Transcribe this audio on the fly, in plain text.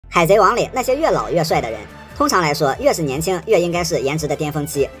海贼王里那些越老越帅的人，通常来说，越是年轻越应该是颜值的巅峰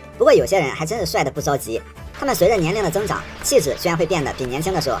期。不过有些人还真是帅的不着急，他们随着年龄的增长，气质居然会变得比年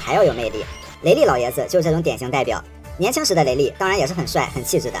轻的时候还要有魅力。雷利老爷子就是这种典型代表。年轻时的雷利当然也是很帅很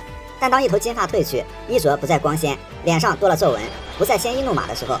气质的，但当一头金发褪去，衣着不再光鲜，脸上多了皱纹，不再鲜衣怒马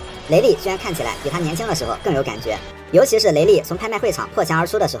的时候，雷利居然看起来比他年轻的时候更有感觉。尤其是雷利从拍卖会场破墙而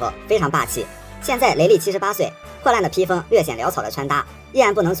出的时候，非常霸气。现在雷利78岁，破烂的披风，略显潦草的穿搭，依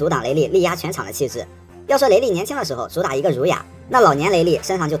然不能阻挡雷利力压全场的气质。要说雷利年轻的时候主打一个儒雅，那老年雷利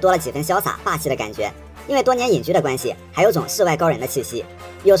身上就多了几分潇洒霸气的感觉。因为多年隐居的关系，还有种世外高人的气息，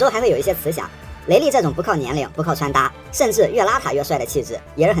有时候还会有一些慈祥。雷利这种不靠年龄不靠穿搭，甚至越邋遢越帅的气质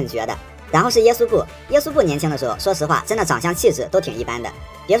也是很绝的。然后是耶稣布，耶稣布年轻的时候说实话真的长相气质都挺一般的，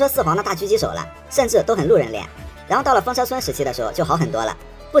别说四皇的大狙击手了，甚至都很路人脸。然后到了风车村时期的时候就好很多了，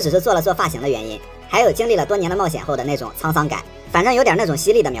不只是做了做发型的原因，还有经历了多年的冒险后的那种沧桑感，反正有点那种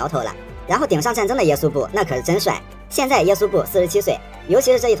犀利的苗头了。然后顶上战争的耶稣布那可是真帅，现在耶稣布47岁，尤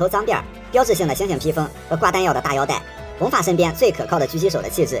其是这一头脏辫儿，标志性的猩猩披风和挂弹药的大腰带，红发身边最可靠的狙击手的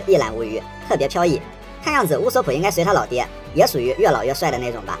气质一览无余，特别飘逸。看样子乌索普应该随他老爹，也属于越老越帅的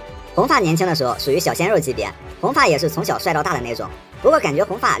那种吧。红发年轻的时候属于小鲜肉级别，红发也是从小帅到大的那种。不过感觉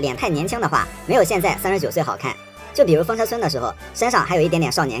红发脸太年轻的话，没有现在39岁好看。就比如风车村的时候，身上还有一点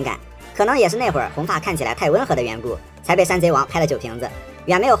点少年感，可能也是那会儿红发看起来太温和的缘故，才被山贼王拍了酒瓶子，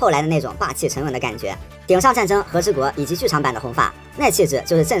远没有后来的那种霸气沉稳的感觉。顶上战争、和之国以及剧场版的红发，那气质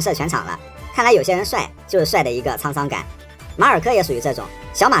就是震慑全场了。看来有些人帅就是帅的一个沧桑感。马尔科也属于这种，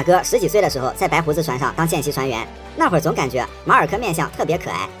小马哥10几岁的时候在白胡子船上当见习船员，那会儿总感觉马尔科面相特别可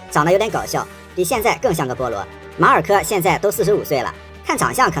爱，长得有点搞笑，比现在更像个菠萝。马尔科现在都45岁了，看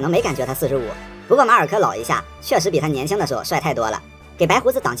长相可能没感觉他45，不过马尔科老一下确实比他年轻的时候帅太多了，给白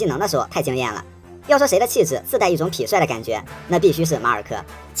胡子挡技能的时候太惊艳了。要说谁的气质自带一种痞帅的感觉，那必须是马尔科。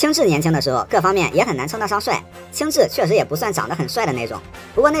青雉年轻的时候各方面也很难称得上帅，青雉确实也不算长得很帅的那种，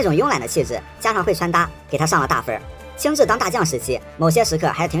不过那种慵懒的气质加上会穿搭，给他上了大分。青雉当大将时期，某些时刻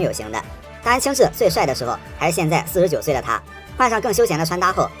还挺有型的。当然，青雉最帅的时候还是现在49岁的他。换上更休闲的穿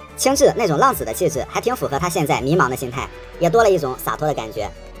搭后，青雉那种浪子的气质还挺符合他现在迷茫的心态，也多了一种洒脱的感觉。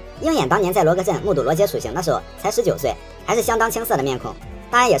鹰眼当年在罗格镇目睹罗杰处刑的时候才19岁，还是相当青涩的面孔，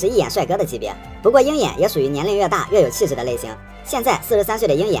当然也是一眼帅哥的级别。不过鹰眼也属于年龄越大越有气质的类型。现在43岁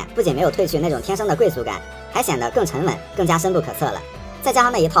的鹰眼不仅没有褪去那种天生的贵族感，还显得更沉稳，更加深不可测了。再加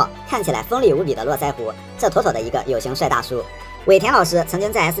上那一套看起来锋利无比的络腮胡，这妥妥的一个有型帅大叔。尾田老师曾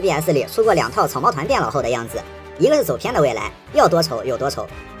经在 SBS 里出过2套草帽团变老后的样子，一个是走偏的未来，要多丑有多丑，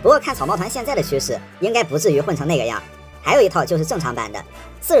不过看草帽团现在的趋势，应该不至于混成那个样。还有一套就是正常版的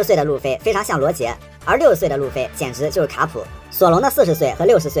，40岁的路飞非常像罗杰，而60岁的路飞简直就是卡普。索隆的40岁和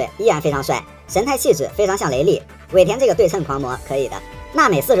60岁依然非常帅，神态气质非常像雷利。尾田这个对称狂魔可以的。娜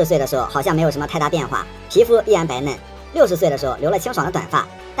美40岁的时候好像没有什么太大变化，皮肤依然白嫩，60岁的时候留了清爽的短发，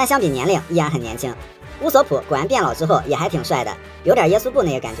但相比年龄依然很年轻。乌索普果然变老之后也还挺帅的，有点耶稣布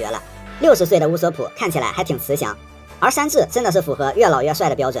那个感觉了。60岁的乌索普看起来还挺慈祥，而山治真的是符合越老越帅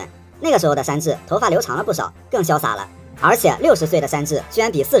的标准。那个时候的山治头发留长了不少，更潇洒了。而且60岁的山治居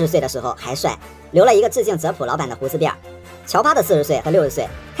然比40岁的时候还帅，留了一个致敬泽普老板的胡子辫。乔巴的40岁和60岁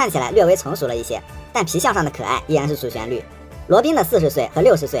看起来略微成熟了一些，但皮相上的可爱依然是主旋律。罗宾的40岁和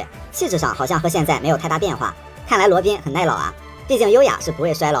60岁气质上好像和现在没有太大变化，看来罗宾很耐老啊，毕竟优雅是不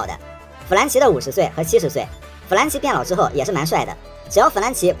会衰老的。弗兰奇的50岁和70岁，弗兰奇变老之后也是蛮帅的，只要弗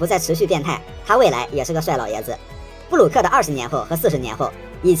兰奇不再持续变态，他未来也是个帅老爷子。布鲁克的20年后和40年后，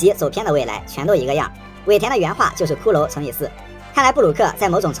以及走偏的未来全都一个样。尾田的原话就是骷髅乘以4，看来布鲁克在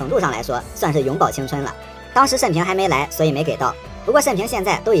某种程度上来说算是永葆青春了。当时慎平还没来，所以没给到，不过慎平现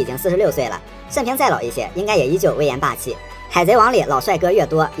在都已经46岁了，慎平再老一些应该也依旧威严霸气。海贼王里老帅哥越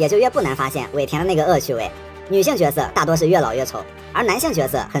多，也就越不难发现尾田的那个恶趣味。女性角色大多是越老越丑，而男性角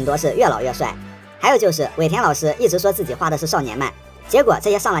色很多是越老越帅。还有就是尾田老师一直说自己画的是少年漫，结果这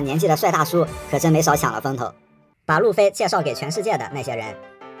些上了年纪的帅大叔可真没少抢了风头，把路飞介绍给全世界的那些人。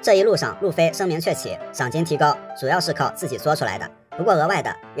这一路上路飞声名鹊起，赏金提高，主要是靠自己做出来的。不过额外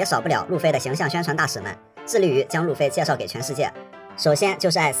的也少不了路飞的形象宣传大使们，致力于将路飞介绍给全世界。首先就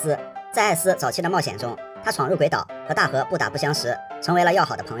是艾斯，在艾斯早期的冒险中，他闯入鬼岛，和大河不打不相识，成为了要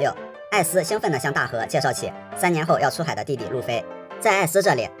好的朋友。艾斯兴奋地向大河介绍起3年后要出海的弟弟路飞。在艾斯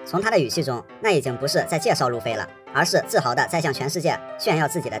这里，从他的语气中，那已经不是在介绍路飞了，而是自豪地在向全世界炫耀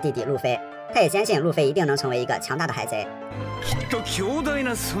自己的弟弟路飞。他也坚信路飞一定能成为一个强大的海贼。強大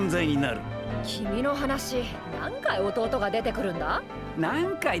な存在になる。君の話、何回弟が出てくるんだ？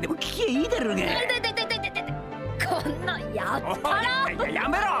何回でも聞けいいだろうが。こんなやったら。や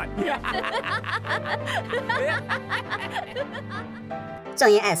めろ。正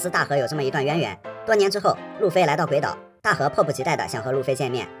因艾斯大河有这么一段渊源，多年之后，路飞来到鬼岛，大河迫不及待地想和路飞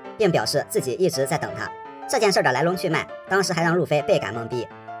见面，并表示自己一直在等他。这件事的来龙去脉，当时还让路飞倍感懵逼。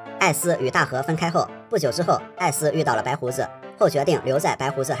艾斯与大河分开后，不久之后，艾斯遇到了白胡子，后决定留在白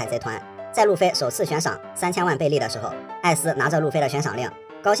胡子海贼团。在路飞首次悬赏3000万贝利的时候，艾斯拿着路飞的悬赏令，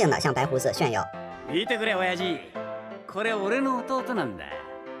高兴地向白胡子炫耀。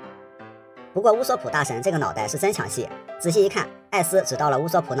不过乌索普大神这个脑袋是真抢戏，仔细一看，艾斯只到了乌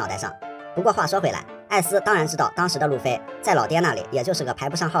索普脑袋上。不过话说回来，艾斯当然知道当时的路飞在老爹那里也就是个排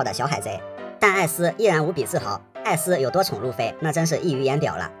不上号的小海贼，但艾斯依然无比自豪。艾斯有多宠路飞，那真是溢于言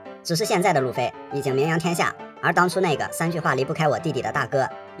表了。只是现在的路飞已经名扬天下，而当初那个3句话离不开我弟弟的大哥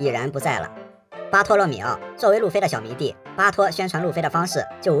已然不在了。巴托洛米奥作为路飞的小迷弟，巴托宣传路飞的方式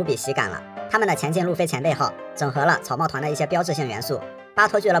就无比喜感了。他们的前进路飞前辈号整合了草帽团的一些标志性元素。巴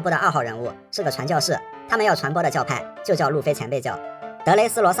托俱乐部的2号人物是个传教士，他们要传播的教派就叫路飞前辈教。德雷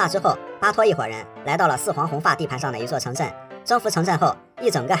斯罗萨之后，巴托一伙人来到了4皇红发地盘上的一座城镇。征服城镇后，一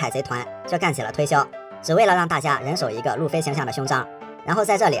整个海贼团就干起了推销，只为了让大家人手一个路飞形象的胸章，然后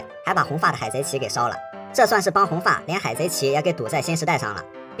在这里还把红发的海贼旗给烧了。这算是帮红发连海贼旗也给堵在新时代上了，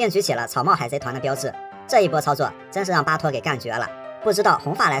并举起了草帽海贼团的标志。这一波操作真是让巴托给干绝了。不知道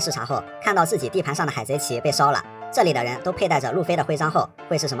红发来视察后，看到自己地盘上的海贼旗被烧了，这里的人都佩戴着路飞的徽章后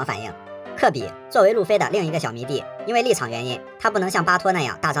会是什么反应？科比作为路飞的另一个小迷弟，因为立场原因，他不能像巴托那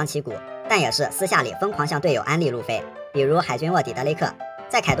样大张旗鼓，但也是私下里疯狂向队友安利路飞。比如海军卧底德雷克，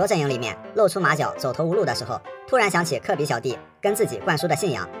在凯多阵营里面露出马脚走投无路的时候，突然想起科比小弟跟自己灌输的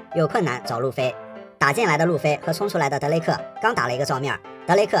信仰，有困难找路飞。打进来的路飞和冲出来的德雷克刚打了一个照面，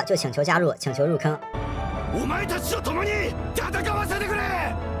德雷克就请求加入，请求入坑。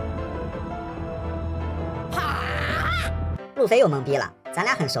路飞又懵逼了，咱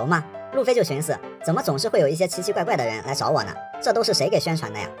俩很熟吗？路飞就寻思，怎么总是会有一些奇奇怪怪的人来找我呢？这都是谁给宣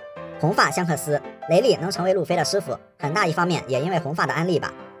传的呀？红发香克斯，雷利能成为路飞的师傅，很大一方面也因为红发的安利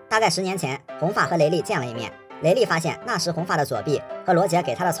吧。大概10年前，红发和雷利见了一面，雷利发现那时红发的左臂和罗杰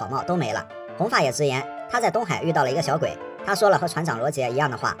给他的草帽都没了。红发也直言，他在东海遇到了一个小鬼，他说了和船长罗杰一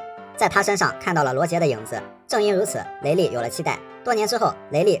样的话，在他身上看到了罗杰的影子。正因如此，雷利有了期待。多年之后，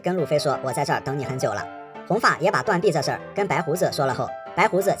雷利跟路飞说，我在这儿等你很久了。红发也把断臂这事儿跟白胡子说了后，白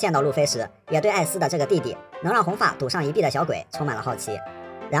胡子见到路飞时，也对艾斯的这个弟弟能让红发赌上1臂的小鬼充满了好奇。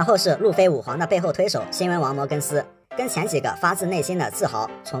然后是路飞5皇的背后推手新闻王摩根斯，跟前几个发自内心的自豪、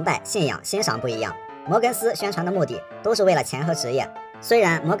崇拜、信仰、欣赏不一样，摩根斯宣传的目的都是为了钱和职业。虽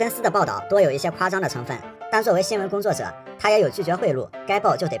然摩根斯的报道多有一些夸张的成分，但作为新闻工作者，他也有拒绝贿赂、该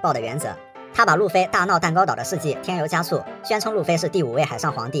报就得报的原则。他把路飞大闹蛋糕岛的事迹添油加醋，宣称路飞是第5位海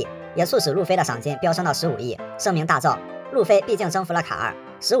上皇帝，也促使路飞的赏金飙升到15亿，声名大噪。路飞毕竟征服了卡尔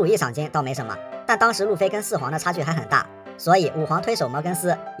，15亿赏金倒没什么，但当时路飞跟4皇的差距还很大，所以5皇推手摩根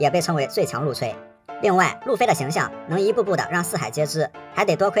斯也被称为最强陆吹。另外，路飞的形象能一步步的让4海皆知，还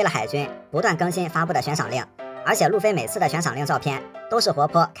得多亏了海军不断更新发布的悬赏令。而且路飞每次的悬赏令照片都是活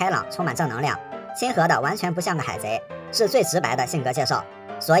泼开朗，充满正能量，亲和的完全不像个海贼，是最直白的性格介绍。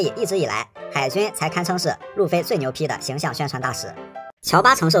所以一直以来，海军才堪称是路飞最牛批的形象宣传大使。乔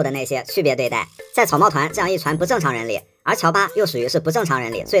巴承受的那些区别对待，在草帽团这样一船不正常人里，而乔巴又属于是不正常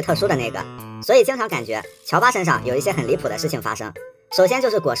人里最特殊的那个，所以经常感觉乔巴身上有一些很离谱的事情发生。首先就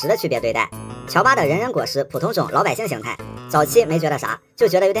是果实的区别对待，乔巴的人人果实普通种老百姓形态，早期没觉得啥，就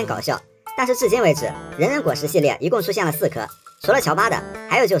觉得有点搞笑，但是至今为止，人人果实系列一共出现了4颗，除了乔巴的，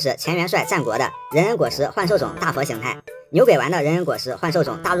还有就是前元帅战国的人人果实幻兽种大佛形态，牛鬼丸的人人果实幻兽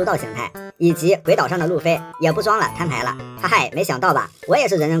种大入道形态，以及鬼岛上的路飞也不装了，摊牌了，哈嗨，没想到吧，我也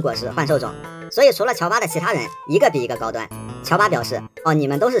是人人果实幻兽种。所以除了乔巴的其他人一个比一个高端。乔巴表示，哦，你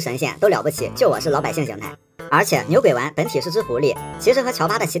们都是神仙，都了不起，就我是老百姓形态。而且牛鬼丸本体是只狐狸，其实和乔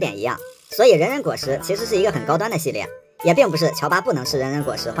巴的起点一样，所以人人果实其实是一个很高端的系列，也并不是乔巴不能吃人人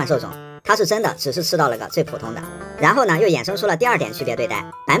果实幻兽种，他是真的只是吃到了个最普通的。然后呢，又衍生出了第2点区别对待，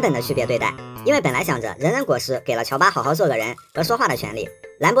版本的区别对待。因为本来想着人人果实给了乔巴好好做个人和说话的权利，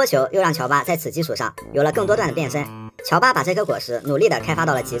蓝波球又让乔巴在此基础上有了更多段的变身，乔巴把这颗果实努力的开发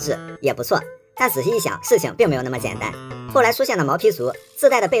到了极致，也不错。但仔细一想，事情并没有那么简单。后来出现的毛皮族自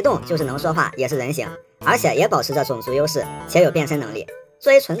带的被动就是能说话，也是人形，而且也保持着种族优势，且有变身能力。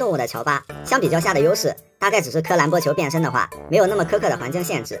作为纯动物的乔巴，相比较下的优势大概只是颗蓝波球变身的话，没有那么苛刻的环境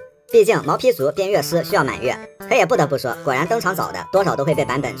限制。毕竟毛皮族变乐师需要满月，可也不得不说，果然登场早的多少都会被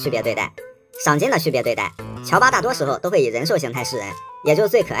版本区别对待。赏金的区别对待，乔巴大多时候都会以人兽形态示人，也就是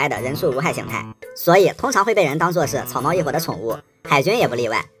最可爱的人畜无害形态，所以通常会被人当作是草帽一伙的宠物。海军也不例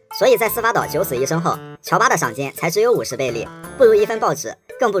外，所以在司法岛九死一生后，乔巴的赏金才只有50倍利，不如1份报纸，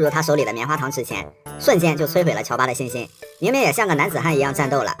更不如他手里的棉花糖值钱，瞬间就摧毁了乔巴的信心。明明也像个男子汉一样战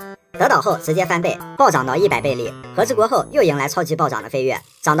斗了，得岛后直接翻倍，暴涨到100倍利。和之国后又迎来超级暴涨的飞跃，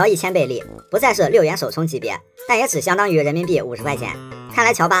涨到1000倍利，不再是6元首充级别，但也只相当于人民币50块钱。看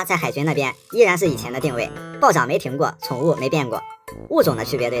来乔巴在海军那边依然是以前的定位，暴涨没停过，宠物没变过。物种的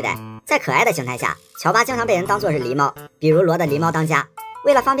区别对待，在可爱的形态下，乔巴经常被人当作是狸猫，比如罗的狸猫当家。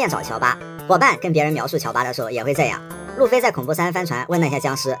为了方便找乔巴，伙伴跟别人描述乔巴的时候也会这样。路飞在恐怖山帆船问那些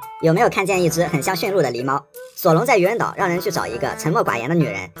僵尸有没有看见一只很像驯鹿的狸猫，索隆在愚人岛让人去找一个沉默寡言的女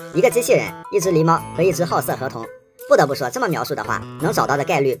人，一个机器人，一只狸猫和一只好色河童。不得不说，这么描述的话，能找到的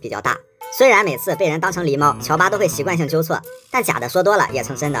概率比较大。虽然每次被人当成狸猫，乔巴都会习惯性纠错，但假的说多了也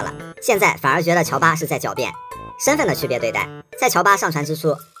成真的了。现在反而觉得乔巴是在狡辩。身份的区别对待，在乔巴上船之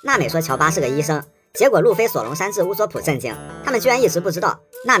初，娜美说乔巴是个医生，结果路飞、索隆、山治、乌索普震惊，他们居然一直不知道。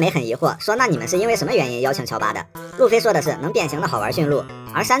娜美很疑惑，说那你们是因为什么原因邀请乔巴的？路飞说的是能变形的好玩驯鹿，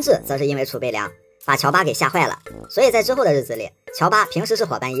而山治则是因为储备粮，把乔巴给吓坏了。所以在之后的日子里，乔巴平时是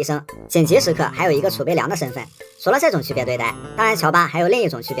伙伴医生，紧急时刻还有一个储备粮的身份。除了这种区别对待，当然乔巴还有另一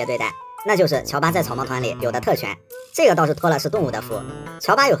种区别对待，那就是乔巴在草帽团里有的特权，这个倒是托了是动物的福。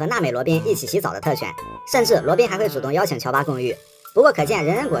乔巴有和娜美、罗宾一起洗澡的特权，甚至罗宾还会主动邀请乔巴共浴。不过可见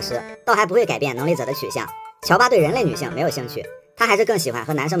人人果实倒还不会改变能力者的取向，乔巴对人类女性没有兴趣，他还是更喜欢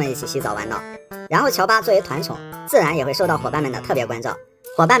和男生们一起洗澡玩闹。然后乔巴作为团宠，自然也会受到伙伴们的特别关照，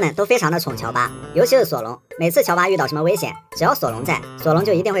伙伴们都非常的宠乔巴，尤其是索隆，每次乔巴遇到什么危险，只要索隆在，索隆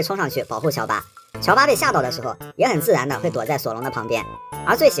就一定会冲上去保护乔巴。乔巴被吓到的时候，也很自然的会躲在索隆的旁边。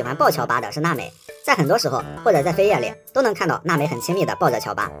而最喜欢抱乔巴的是娜美，在很多时候或者在飞页里都能看到娜美很亲密的抱着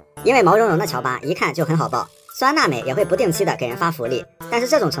乔巴，因为毛茸茸的乔巴一看就很好抱。虽然娜美也会不定期的给人发福利，但是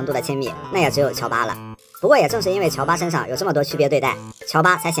这种程度的亲密，那也只有乔巴了。不过也正是因为乔巴身上有这么多区别对待，乔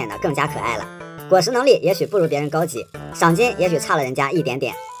巴才显得更加可爱了。果实能力也许不如别人高级，赏金也许差了人家一点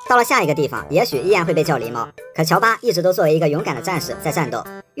点，到了下一个地方也许依然会被叫狸猫，可乔巴一直都作为一个勇敢的战士在战斗，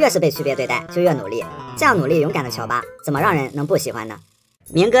越是被区别对待就越努力，这样努力勇敢的乔巴怎么让人能不喜欢呢？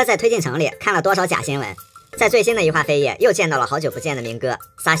明哥在推进城里看了多少假新闻，在最新的一话扉页又见到了好久不见的明哥，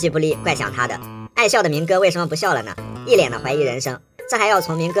撒西不利，怪想他的。爱笑的明哥为什么不笑了呢？一脸的怀疑人生。这还要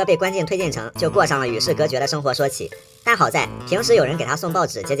从明哥被关进推进城就过上了与世隔绝的生活说起，但好在平时有人给他送报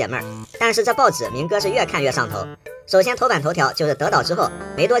纸解解闷儿。但是这报纸明哥是越看越上头。首先头版头条就是得岛之后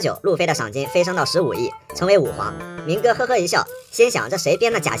没多久，路飞的赏金飞升到15亿，成为5皇。明哥呵呵一笑，心想这谁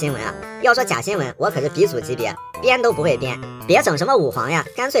编的假新闻啊？要说假新闻，我可是鼻祖级别，编都不会编，别整什么5皇呀，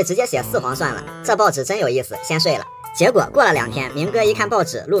干脆直接写4皇算了。这报纸真有意思，先睡了。结果过了2天，明哥一看报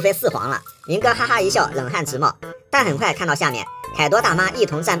纸，路飞4皇了，明哥哈哈一笑，冷汗直冒。但很快看到下面，凯多大妈一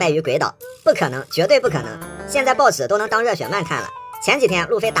同战败于鬼岛，不可能，绝对不可能！现在报纸都能当热血漫看了。前几天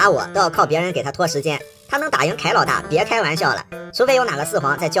路飞打我都要靠别人给他拖时间，他能打赢凯老大，别开玩笑了。除非有哪个4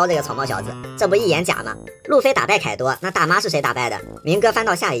皇在教这个草帽小子，这不一眼假吗？路飞打败凯多，那大妈是谁打败的？明哥翻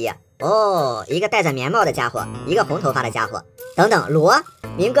到下一页，哦，一个戴着棉帽的家伙，一个红头发的家伙。等等，罗？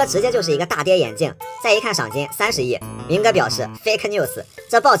明哥直接就是一个大跌眼镜。再一看赏金30亿，明哥表示 fake news，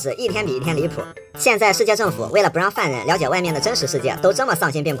 这报纸一天比一天离谱。现在世界政府为了不让犯人了解外面的真实世界，都这么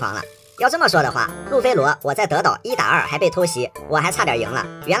丧心病狂了。要这么说的话，路飞罗，我在德岛1打2还被偷袭，我还差点赢了。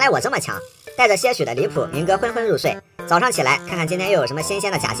原来我这么强。带着些许的离谱，明哥昏昏入睡。早上起来看看今天又有什么新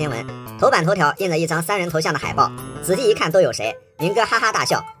鲜的假新闻。头版头条印着一张3人头像的海报，仔细一看都有谁？明哥哈哈大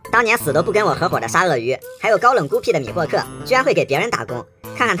笑，当年死都不跟我合伙的沙鳄鱼，还有高冷孤僻的米霍克，居然会给别人打工。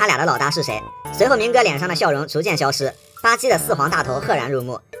看看他俩的老大是谁？随后明哥脸上的笑容逐渐消失，巴基的4皇大头赫然入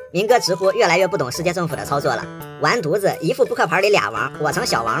目。明哥直呼越来越不懂世界政府的操作了，完犊子，一副扑克牌里俩王，我成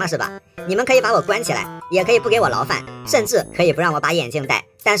小王了是吧？你们可以把我关起来，也可以不给我牢饭，甚至可以不让我把眼镜戴，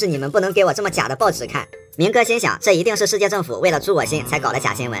但是你们不能给我这么假的报纸看。明哥心想，这一定是世界政府为了诛我心才搞的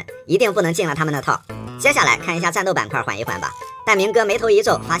假新闻，一定不能进了他们的套。接下来看一下战斗板块，缓一缓吧。但明哥眉头一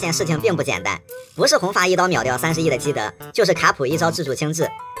皱，发现事情并不简单，不是红发一刀秒掉30亿的基德，就是卡普一招制住轻质，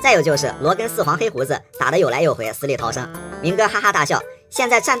再有就是罗跟4皇黑胡子打得有来有回，死里逃生。明哥哈哈大笑，现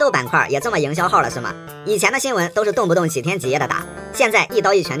在战斗板块也这么营销号了是吗？以前的新闻都是动不动几天几夜的打，现在一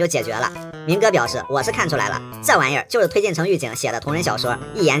刀一拳就解决了。明哥表示，我是看出来了，这玩意儿就是推进城狱警写的同人小说，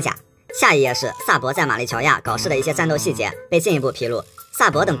一眼假。下一页是萨博在马里乔亚搞事的一些战斗细节被进一步披露。萨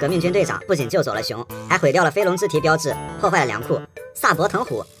博等革命军队长不仅救走了熊，还毁掉了飞龙之蹄标志，破坏了粮库。萨博腾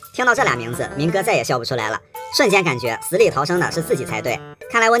虎，听到这俩名字，明哥再也笑不出来了，瞬间感觉死里逃生的是自己才对。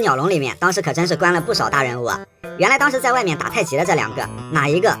看来我鸟笼里面当时可真是关了不少大人物啊！原来当时在外面打太极的这2个，哪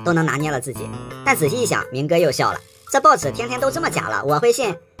一个都能拿捏了自己。但仔细一想，明哥又笑了，这报纸天天都这么假了，我会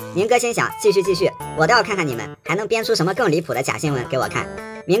信？明哥心想，继续，我倒要看看你们还能编出什么更离谱的假新闻给我看。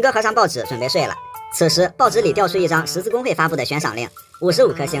明哥合上报纸准备睡了，此时报纸里掉出一张十字工会发布的悬赏令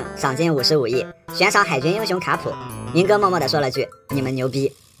，55颗星，赏金55亿，悬赏海军英雄卡普。明哥默默地说了句：“你们牛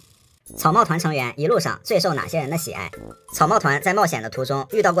逼。”草帽团成员一路上最受哪些人的喜爱？草帽团在冒险的途中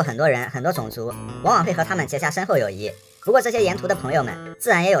遇到过很多人、很多种族，往往会和他们结下深厚友谊。不过这些沿途的朋友们，自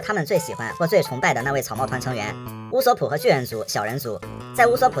然也有他们最喜欢或最崇拜的那位草帽团成员——乌索普和巨人族、小人族。在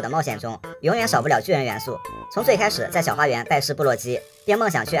乌索普的冒险中，永远少不了巨人元素。从最开始在小花园拜师部落基，并梦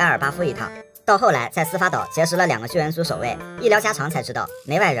想去埃尔巴夫一趟，到后来在司法岛结识了2个巨人族守卫，一聊家常才知道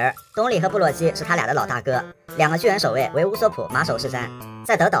没外人，东里和布洛基是他俩的老大哥，2个巨人守卫为乌索普马首是瞻。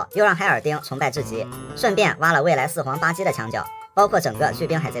在德岛又让海尔丁崇拜至极，顺便挖了未来4皇巴基的墙角，包括整个巨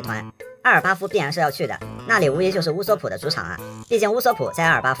兵海贼团。埃尔巴夫必然是要去的，那里无疑就是乌索普的主场啊，毕竟乌索普在埃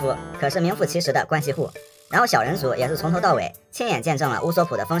尔巴夫可是名副其实的关系户。然后小人族也是从头到尾亲眼见证了乌索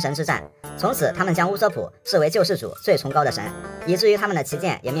普的封神之战，从此他们将乌索普视为救世主最崇高的神，以至于他们的旗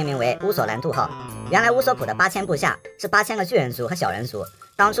舰也命名为乌索兰杜号。原来乌索普的8000部下是8000个巨人族和小人族，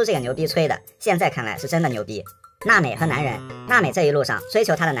当初这个牛逼吹的，现在看来是真的牛逼。娜美和男人，娜美这一路上追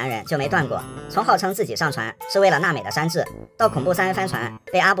求她的男人就没断过，从号称自己上船是为了娜美的山治，到恐怖3人帆船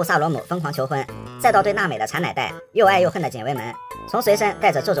被阿布萨罗姆疯狂求婚，再到对娜美的产奶带又爱又恨的警卫们，从随身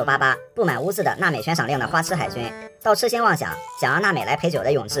带着皱皱巴巴布满污渍的娜美悬赏令的花痴海军，到痴心妄想想让娜美来陪酒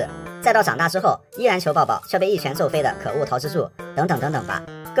的永志，再到长大之后依然求抱抱却被一拳揍飞的可恶桃之助，等等等等吧。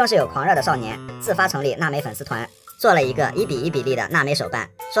更是有狂热的少年自发成立娜美粉丝团，做了一个1比1比例的娜美手办，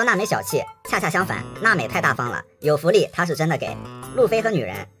说娜美小气，恰恰相反，娜美太大方了，有福利她是真的给。路飞和女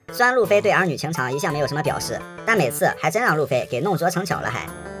人，虽然路飞对儿女情长一向没有什么表示，但每次还真让路飞给弄拙成巧了还。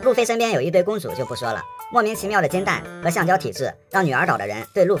路飞身边有一堆公主就不说了，莫名其妙的金蛋和橡胶体质让女儿岛的人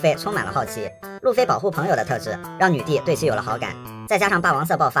对路飞充满了好奇，路飞保护朋友的特质让女帝对其有了好感，再加上霸王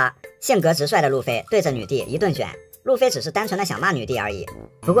色爆发，性格直率的路飞对着女帝一顿卷，路飞只是单纯的想骂女帝而已。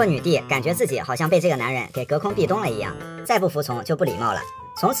不过女帝感觉自己好像被这个男人给隔空壁咚了一样，再不服从就不礼貌了，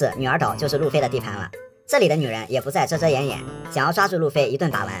从此女儿岛就是路飞的地盘了。这里的女人也不再遮遮掩掩，想要抓住路飞一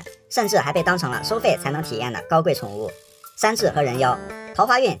顿把玩，甚至还被当成了收费才能体验的高贵宠物。山治和人妖，桃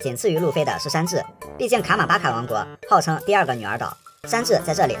花运仅次于路飞的是山治，毕竟卡马巴卡王国号称第2个女儿岛，山治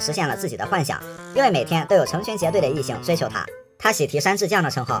在这里实现了自己的幻想，因为每天都有成群结队的异性追求他，他喜提山治酱的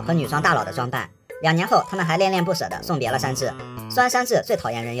称号和女装大佬的装扮。2年后他们还恋恋不舍地送别了山治，虽然山治最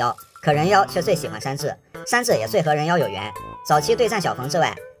讨厌人妖，可人妖却最喜欢山治，山治也最和人妖有缘。早期对战小冯之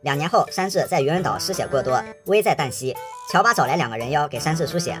外，2年后山治在愚人岛失血过多，危在旦夕，乔巴找来2个人妖给山治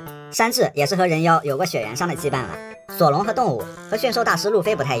输血，山治也是和人妖有过血缘上的羁绊了。索隆和动物和驯兽大师路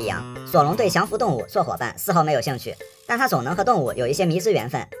飞不太一样，索隆对降服动物做伙伴丝毫没有兴趣，但他总能和动物有一些迷之缘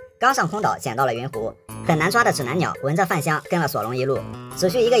分。刚上空岛捡到了云狐，很难抓的指南鸟闻着饭香跟了索隆一路，只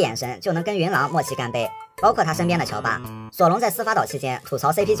需一个眼神就能跟云狼默契干杯，包括他身边的乔巴。索隆在司法岛期间吐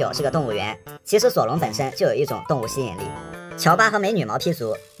槽 CP9 是个动物园，其实索隆本身就有一种动物吸引力。乔巴和美女毛皮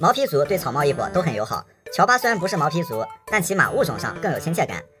族，毛皮族对草帽一伙都很友好，乔巴虽然不是毛皮族，但起码物种上更有亲切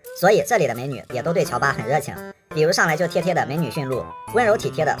感，所以这里的美女也都对乔巴很热情，比如上来就贴贴的美女驯鹿，温柔体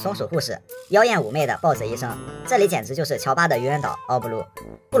贴的松鼠护士，妖艳妩媚的豹子医生，这里简直就是乔巴的愚人岛奥布鲁。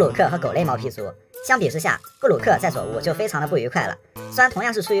布鲁克和狗类毛皮族，相比之下，布鲁克在佐屋就非常的不愉快了，虽然同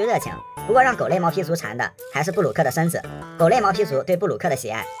样是出于热情，不过让狗类毛皮族馋的还是布鲁克的身子，狗类毛皮族对布鲁克的喜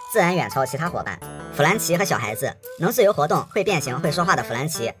爱自然远超其他伙伴。弗兰奇和小孩子，能自由活动、会变形、会说话的弗兰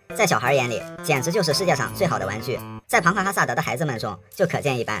奇，在小孩眼里简直就是世界上最好的玩具，在庞克哈萨德的孩子们中就可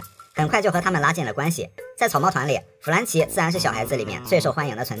见一斑，很快就和他们拉近了关系。在草帽团里，弗兰奇自然是小孩子里面最受欢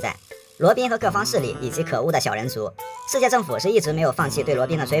迎的存在。罗宾和各方势力以及可恶的小人族，世界政府是一直没有放弃对罗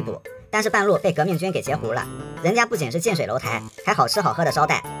宾的追捕，但是半路被革命军给截胡了，人家不仅是近水楼台，还好吃好喝的招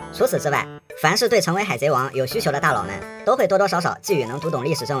待。除此之外，凡是对成为海贼王有需求的大佬们，都会多多少少寄予能读懂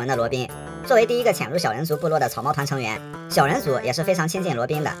历史正文的罗宾。作为第一个潜入小人族部落的草帽团成员，小人族也是非常亲近罗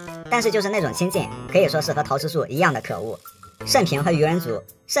宾的，但是就是那种亲近，可以说是和桃之助一样的可恶。慎平和愚人族，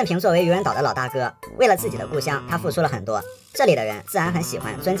慎平作为愚人岛的老大哥，为了自己的故乡，他付出了很多，这里的人自然很喜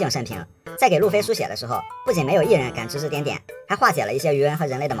欢尊敬慎平。在给路飞输血的时候，不仅没有一人敢指指点点，还化解了一些愚人和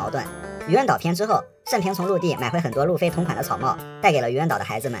人类的矛盾。愚人岛篇之后，慎平从陆地买回很多路飞同款的草帽，带给了愚人岛的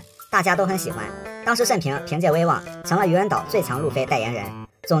孩子们，大家都很喜欢。当时慎平凭借威望，成了愚人岛最强路飞代言人。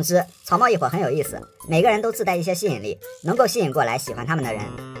总之，草帽一伙很有意思，每个人都自带一些吸引力，能够吸引过来喜欢他们的人，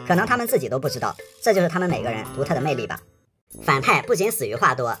可能他们自己都不知道，这就是他们每个人独特的魅力吧。反派不仅死于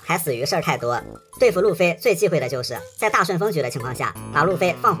话多，还死于事儿太多。对付路飞最忌讳的就是在大顺风局的情况下把路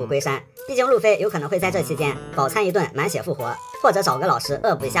飞放虎归山，毕竟路飞有可能会在这期间饱餐一顿满血复活，或者找个老师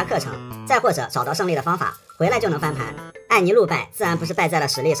恶补一下课程，再或者找到胜利的方法回来就能翻盘。艾尼路败自然不是败在了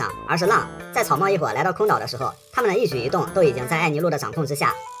实力上，而是浪在草帽一伙来到空岛的时候，他们的一举一动都已经在艾尼路的掌控之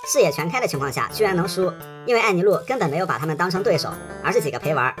下，视野全开的情况下居然能输，因为艾尼路根本没有把他们当成对手，而是几个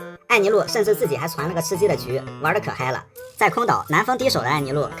陪玩。艾尼路甚至自己还传了个吃鸡的局，玩得可嗨了。在空岛难逢敌手的艾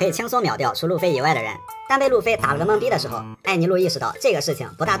尼路可以轻松秒掉除路飞以外的人，但被路飞打了个懵逼的时候，艾尼路意识到这个事情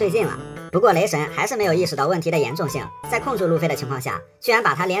不大对劲了。不过雷神还是没有意识到问题的严重性，在控住路飞的情况下，居然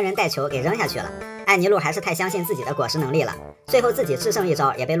把他连人带球给扔下去了。艾尼路还是太相信自己的果实能力了，最后自己制胜一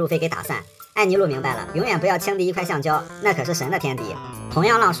招也被路飞给打散。艾尼路明白了，永远不要轻敌一块橡胶，那可是神的天敌。同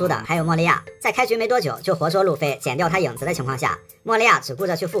样浪输的还有莫利亚，在开局没多久就活捉路飞剪掉他影子的情况下，莫利亚只顾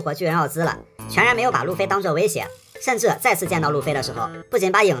着去复活巨人奥兹了，全然没有把路飞当作威胁，甚至再次见到路飞的时候，不仅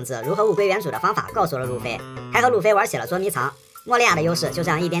把影子如何物归原主的方法告诉了路飞，还和路飞玩起了捉迷藏。莫利亚的优势就这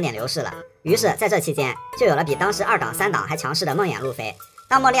样一点点流逝了，于是在这期间就有了比当时2档3档还强势的梦魇路飞。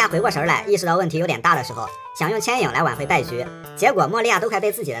当莫利亚回过神来，意识到问题有点大的时候，想用牵引来挽回败局，结果莫利亚都快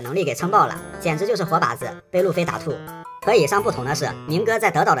被自己的能力给撑爆了，简直就是活靶子，被路飞打吐。和以上不同的是，明哥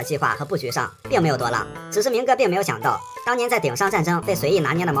在德岛的计划和布局上并没有多浪，只是明哥并没有想到，当年在顶上战争被随意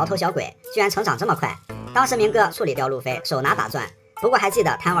拿捏的毛头小鬼，居然成长这么快。当时明哥处理掉路飞，手拿打转，不过还记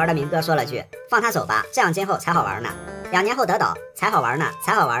得贪玩的明哥说了句：“放他走吧，这样今后才好玩呢。”2年后德岛才好玩呢，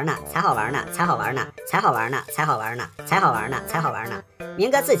才好玩呢，才好玩呢，才好玩呢，才好玩呢，才好玩呢，才好玩呢，才好玩呢。明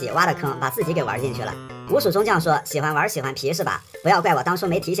哥自己挖的坑，把自己给玩进去了。五鼠中将说：“喜欢玩喜欢皮是吧？不要怪我当初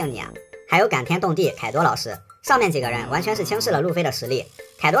没提醒你啊。”还有感天动地凯多老师，上面几个人完全是轻视了路飞的实力。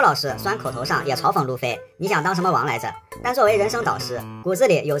凯多老师虽然口头上也嘲讽路飞，你想当什么王来着？但作为人生导师，骨子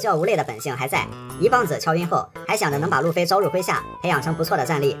里有教无类的本性还在。一棒子敲晕后，还想着能把路飞招入麾下，培养成不错的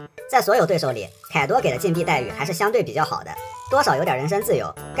战力。在所有对手里，凯多给的禁闭待遇还是相对比较好的，多少有点人身自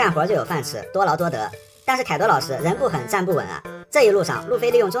由，干活就有饭吃，多劳多得。但是凯多老师人不狠站不稳啊！这一路上，路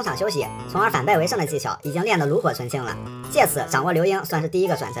飞利用中场休息，从而反败为胜的技巧已经练得炉火纯青了，借此掌握流鹰算是第一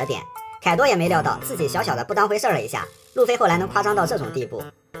个转折点。凯多也没料到自己小小的不当回事了一下，路飞后来能夸张到这种地步。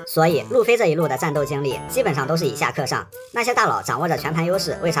所以路飞这一路的战斗经历基本上都是以下课上，那些大佬掌握着全盘优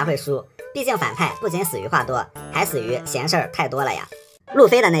势，为啥会输？毕竟反派不仅死于话多，还死于闲事儿太多了呀。路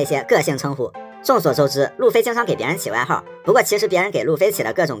飞的那些个性称呼，众所周知，路飞经常给别人起外号，不过其实别人给路飞起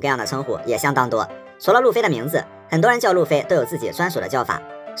的各种各样的称呼也相当多。除了路飞的名字，很多人叫路飞都有自己专属的叫法。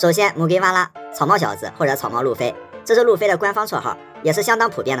首先木吉瓦拉、草帽小子或者草帽路飞，这是路飞的官方绰号，也是相当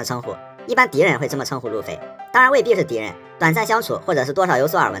普遍的称呼。一般敌人会这么称呼路飞，当然未必是敌人，短暂相处或者是多少有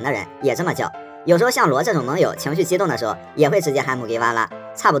所耳闻的人也这么叫。有时候像罗这种盟友情绪激动的时候，也会直接喊木吉瓦拉，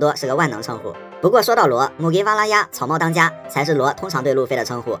差不多是个万能称呼。不过说到罗，木吉瓦拉呀、草帽当家才是罗通常对路飞的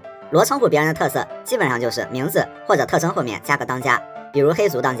称呼。罗称呼别人的特色基本上就是名字或者特征后面加个当家，比如黑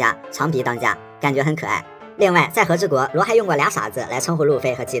族当家、长鼻当家，感觉很可爱。另外在和之国，罗还用过俩傻子来称呼路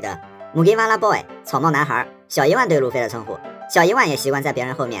飞和基德。木吉瓦拉 boy 草帽男孩，小一万对路飞的称呼。小一万也习惯在别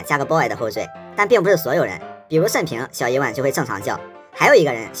人后面加个 boy 的后缀，但并不是所有人，比如慎平小一万就会正常叫。还有一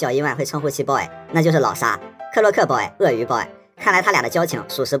个人小一万会称呼其 boy， 那就是老沙克洛克 boy 鳄鱼 boy， 看来他俩的交情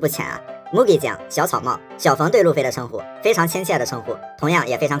属实不浅啊。木吉酱小草帽，小冯对路飞的称呼非常亲切的称呼，同样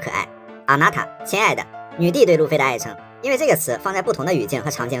也非常可爱。阿娜塔亲爱的，女帝对路飞的爱称，因为这个词放在不同的语境和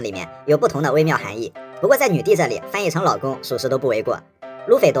场景里面有不同的微妙含义，不过在女帝这里翻译成老公属实都不为过。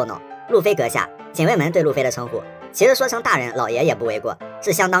路飞多诺，路飞阁下，警卫们对路飞的称呼其实说成大人老爷也不为过，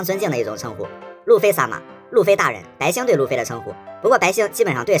是相当尊敬的一种称呼。路飞萨玛，路飞大人，白星对路飞的称呼，不过白星基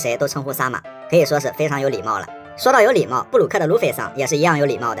本上对谁都称呼萨玛，可以说是非常有礼貌了。说到有礼貌，布鲁克的路飞桑也是一样有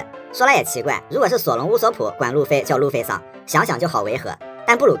礼貌的。说来也奇怪，如果是索隆乌索普管路飞叫路飞桑，想想就好违和，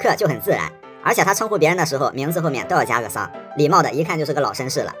但布鲁克就很自然，而且他称呼别人的时候名字后面都要加个桑，礼貌的一看就是个老绅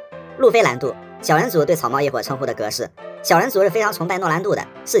士了。路飞兰度，小人族对草帽一伙称呼的格式，小人族是非常崇拜诺兰度的，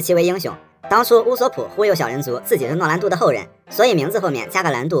视其为英雄。当初乌索普忽悠小人族自己是诺兰度的后人，所以名字后面加个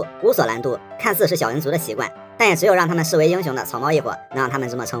兰度，乌索兰度，看似是小人族的习惯，但也只有让他们视为英雄的草帽一伙能让他们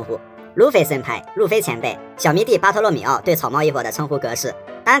这么称呼。路飞先派，路飞前辈，小迷弟巴特洛米奥对草帽一伙的称呼格式，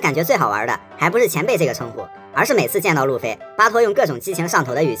当然感觉最好玩的还不是前辈这个称呼，而是每次见到路飞，巴托用各种激情上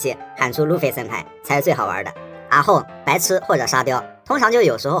头的语气喊出路飞先派才是最好玩的。阿后白痴或者沙雕，通常就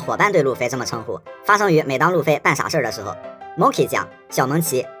有时候伙伴对路飞这么称呼，发生于每当路飞办傻事的时候。Monkey 酱小萌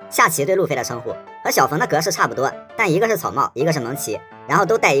奇，下棋对路飞的称呼和小冯的格式差不多，但一个是草帽，一个是萌奇，然后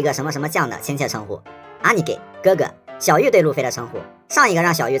都带一个什么什么酱的亲切称呼。阿尼给哥哥，小玉对路飞的称呼，上一个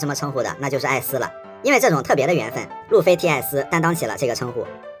让小玉这么称呼的那就是艾斯了，因为这种特别的缘分，路飞替艾斯担当起了这个称呼。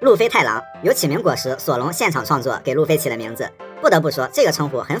路飞太郎由起名果实索隆现场创作给路飞起的名字，不得不说这个称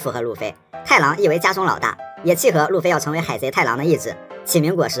呼很符合路飞。太郎意为家中老大，也契合路飞要成为海贼太郎的意志。起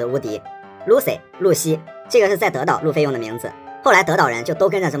名果实无敌。Lucy 露西，这个是在德岛路飞用的名字，后来德岛人就都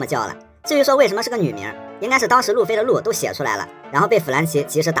跟着这么叫了。至于说为什么是个女名，应该是当时路飞的路都写出来了，然后被弗兰奇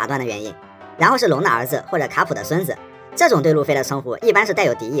及时打断的原因。然后是龙的儿子或者卡普的孙子，这种对路飞的称呼一般是带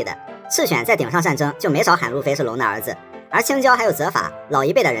有敌意的。赤犬在顶上战争就没少喊路飞是龙的儿子，而青椒还有泽法老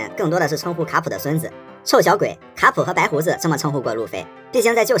一辈的人更多的是称呼卡普的孙子。臭小鬼卡普和白胡子这么称呼过路飞，毕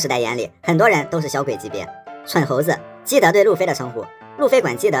竟在旧时代眼里，很多人都是小鬼级别。蠢猴子基德对路飞的称呼，路飞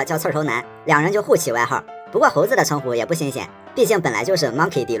管基德叫刺头男，两人就互起外号。不过猴子的称呼也不新鲜，毕竟本来就是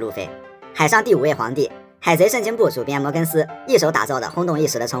Monkey D 路飞。海上第5位皇帝，海贼圣经部主编摩根斯一手打造的轰动一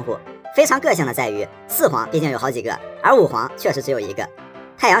时的称呼，非常个性的在于4皇毕竟有好几个，而5皇确实只有一个。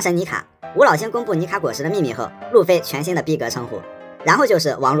太阳神尼卡，吴老星公布尼卡果实的秘密后，路飞全新的逼格称呼。然后就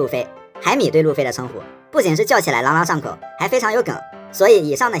是王路飞，海米对路飞的称呼不仅是叫起来朗朗上口，还非常有梗，所以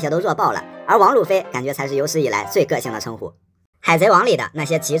以上那些都弱爆了，而王路飞感觉才是有史以来最个性的称呼。海贼王里的那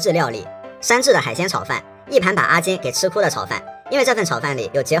些极致料理，山治的海鲜炒饭，一盘把阿金给吃哭的炒饭，因为这份炒饭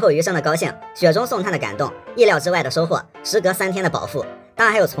里有劫后余生的高兴，雪中送炭的感动，意料之外的收获，时隔3天的饱腹，当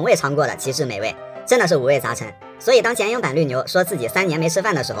然还有从未尝过的极致美味，真的是五味杂陈。所以当剪影版绿牛说自己3年没吃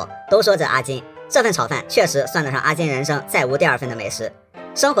饭的时候，都说这阿金这份炒饭确实算得上阿金人生再无第2份的美食。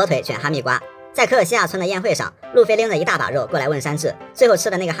生火腿卷哈密瓜，在可可西亚村的宴会上，路飞拎着一大把肉过来问山治，最后吃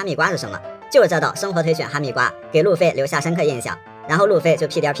的那个哈密瓜是什么？就是这道生火腿卷哈密瓜给路飞留下深刻印象，然后路飞就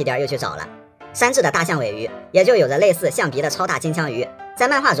屁颠屁颠又去找了。山治的大象尾鱼，也就有着类似象鼻的超大金枪鱼，在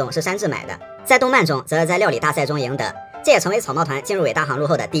漫画中是山治买的，在动漫中则是在料理大赛中赢得，这也成为草帽团进入伟大航路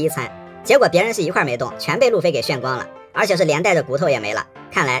后的第1餐。结果别人是一块没动，全被路飞给炫光了，而且是连带着骨头也没了，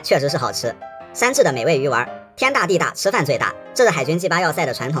看来确实是好吃。山治的美味鱼丸，天大地大，吃饭最大，这是海军G8要塞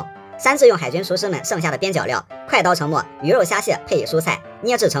的传统。山治用海军厨师们剩下的边角料，快刀成末，鱼肉虾蟹配以蔬菜，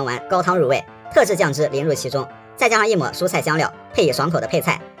捏制成丸，高汤入味，特制酱汁淋入其中，再加上一抹蔬菜酱料，配以爽口的配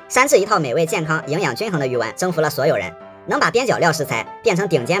菜。山治一套美味健康、营养均衡的鱼丸征服了所有人，能把边角料食材变成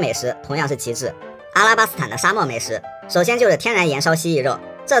顶尖美食，同样是极致。阿拉巴斯坦的沙漠美食，首先就是天然盐烧蜥蜴肉，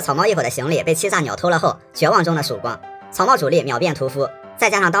这草帽一伙的行李被欺诈鸟偷了后，绝望中的曙光，草帽主力秒变屠夫，再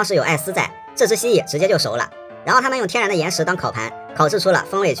加上当时有艾斯在，这只蜥蜴直接就熟了。然后他们用天然的岩石当烤盘，烤制出了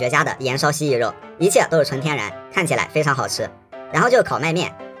风味绝佳的盐烧蜥蜴肉，一切都是纯天然，看起来非常好吃。然后就是烤麦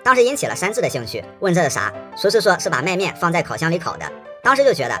面，当时引起了山治的兴趣，问这是啥，厨师说是把麦面放在烤箱里烤的。当时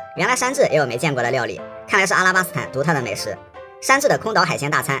就觉得原来山治也有没见过的料理，看来是阿拉巴斯坦独特的美食。山治的空岛海鲜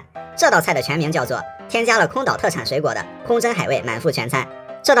大餐，这道菜的全名叫做添加了空岛特产水果的空真海味满腹全餐。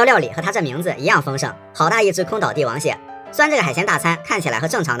这道料理和它这名字一样丰盛，好大一只空岛帝王蟹。虽然这个海鲜大餐看起来和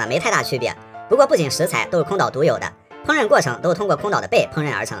正常的没太大区别，不过不仅食材都是空岛独有的，烹饪过程都是通过空岛的贝烹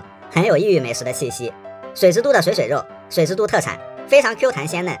饪而成，很有异域美食的气息。水之都的水水肉，水之都特产，非常 Q 弹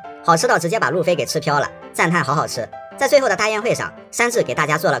鲜嫩，好吃到直接把路飞给吃飘了，赞叹好好吃。在最后的大宴会上，山治给大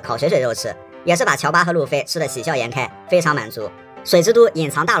家做了烤水水肉吃，也是把乔巴和路飞吃得喜笑颜开，非常满足。水之都隐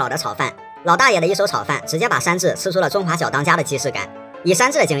藏大佬的炒饭，老大爷的一手炒饭直接把山治吃出了中华小当家的既视感。以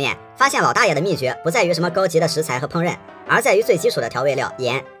山治的经验，发现老大爷的秘诀不在于什么高级的食材和烹饪，而在于最基础的调味料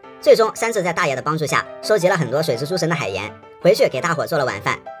盐。最终山治在大爷的帮助下收集了很多水之诸神的海盐，回去给大伙做了晚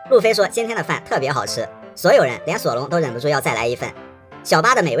饭。路飞说今天的饭特别好吃，所有人连索隆都忍不住要再来一份。小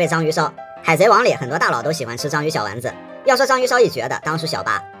巴的美味章鱼烧，海贼王里很多大佬都喜欢吃章鱼小丸子，要说章鱼烧一绝的当属小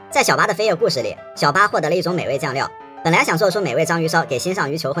巴。在小巴的飞跃故事里，小巴获得了一种美味酱料，本来想做出美味章鱼烧给新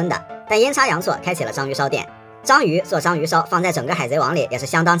上鱼求婚的，但阴差阳错开启了章鱼烧店。章鱼做章鱼烧放在整个海贼王里也是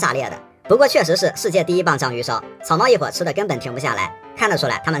相当炸裂的，不过确实是世界第1棒章鱼烧，草帽一伙吃的根本停不下来，看得出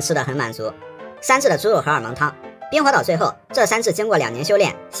来他们吃的很满足。山治的猪肉荷尔蒙汤，冰火岛最后这山治经过2年修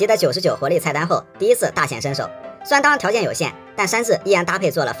炼，习得99活力菜单后第一次大显身手，虽然当然条件有限，但山治依然搭配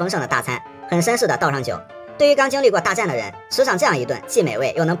做了丰盛的大餐，很绅士的倒上酒。对于刚经历过大战的人，吃上这样一顿既美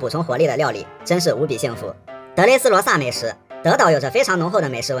味又能补充活力的料理，真是无比幸福。德雷斯罗萨美食，德岛有着非常浓厚的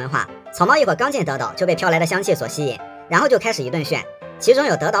美食文化，草帽一伙刚进德岛就被飘来的香气所吸引，然后就开始一顿炫，其中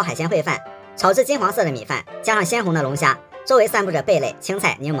有德岛海鲜烩饭，炒制金黄色的米饭，加上鲜红的龙虾，周围散布着贝类、青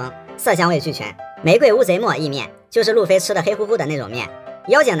菜、柠檬，色香味俱全。玫瑰乌贼沫意面，就是路飞吃的黑乎乎的那种面。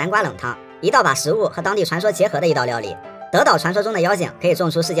妖精南瓜冷汤，一道把食物和当地传说结合的一道料理。德岛传说中的妖精可以种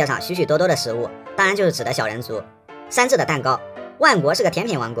出世界上许许多多的食物，当然就是指的小人族。山治的蛋糕，万国是个甜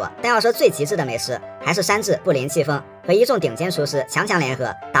品王国，但要说最极致的美食，还是山治不临气风和一众顶尖厨师强联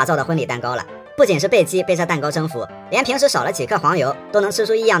合打造的婚礼蛋糕了。不仅是贝基被这蛋糕征服，连平时少了几克黄油都能吃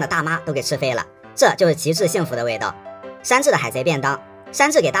出异样的大妈都给吃飞了，这就是极致幸福的味道。山治的海贼便当，山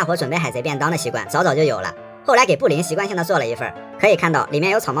治给大伙准备海贼便当的习惯早早就有了，后来给布林习惯性的做了一份，可以看到里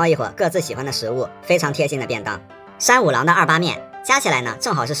面有草帽一伙各自喜欢的食物，非常贴心的便当。山五郎的28面加起来呢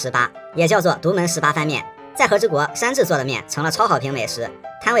正好是18，也叫做独门18番面。在和之国，山治做的面成了超好评美食，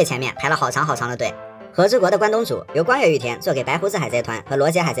摊位前面排了好长好长的队。和之国的关东煮由光月玉田做给白胡子海贼团和罗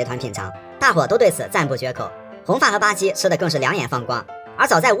杰海贼团品尝，大伙都对此赞不绝口。红发和巴基吃的更是两眼放光。而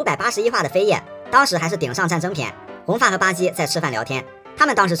早在581话的扉页，当时还是顶上战争篇，红发和巴基在吃饭聊天，他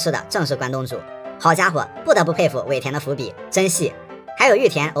们当时吃的正是关东煮。好家伙，不得不佩服尾田的伏笔真细。还有玉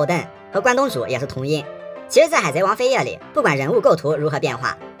田、欧登和关东煮也是同音。其实，在海贼王扉页里，不管人物构图如何变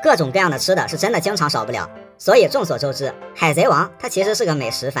化，各种各样的吃的是真的经常少不了。所以众所周知，海贼王它其实是个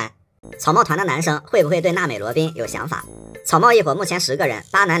美食番。草帽团的男生会不会对娜美罗宾有想法？草帽一伙目前10个人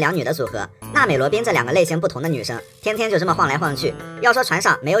，8男2女的组合，娜美罗宾这2个类型不同的女生，天天就这么晃来晃去。要说船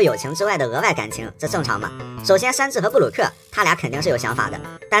上没有友情之外的额外感情，这正常吗？首先，山治和布鲁克，他俩肯定是有想法的，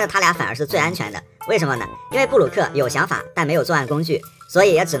但是他俩反而是最安全的。为什么呢？因为布鲁克有想法，但没有作案工具，所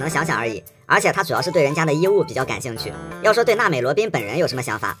以也只能想想而已。而且他主要是对人家的衣物比较感兴趣。要说对娜美罗宾本人有什么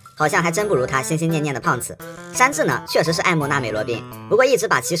想法，好像还真不如他心心念念的胖子。山治呢，确实是爱慕娜美罗宾，不过一直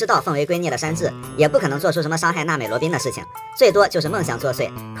把骑士道奉为圭臬的山治，也不可能做出什么伤害娜美罗宾的事情，最多就是梦想作祟，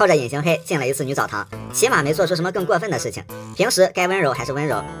靠着隐形黑进了一次女澡堂，起码没做出什么更过分的事情。平时该温柔还是温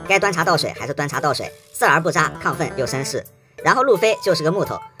柔，该端茶倒水还是端茶倒水，色而不渣，亢奋又绅士。然后路飞就是个木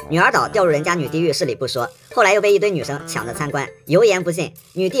头，女儿岛掉入人家女帝浴室里不说，后来又被一堆女生抢着参观，油盐不进，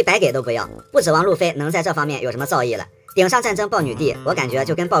女帝白给都不要，不指望路飞能在这方面有什么造诣了。顶上战争抱女帝，我感觉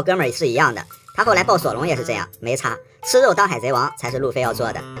就跟抱哥们儿是一样的，他后来抱索隆也是这样，没差，吃肉当海贼王才是路飞要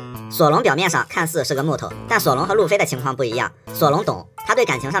做的。索隆表面上看似是个木头，但索隆和路飞的情况不一样，索隆懂，他对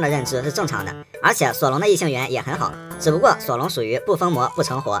感情上的认知是正常的，而且索隆的异性缘也很好，只不过索隆属于不疯魔不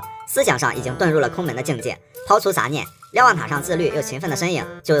成活，思想上已经遁入了空门的境界，抛除杂念，瞭望塔上自律又勤奋的身影，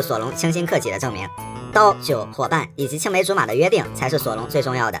就是索隆清新克己的证明。刀、酒、伙伴以及青梅竹马的约定，才是索隆最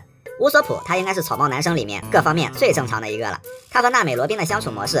重要的。乌索普他应该是草帽男生里面各方面最正常的一个了，他和娜美罗宾的相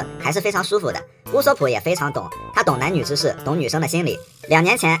处模式还是非常舒服的。乌索普也非常懂，他懂男女之事，懂女生的心理。2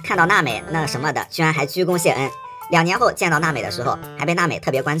年前看到娜美那什么的，居然还鞠躬谢恩。2年后见到娜美的时候，还被娜美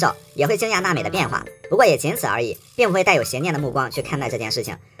特别关照，也会惊讶娜美的变化，不过也仅此而已，并不会带有邪念的目光去看待这件事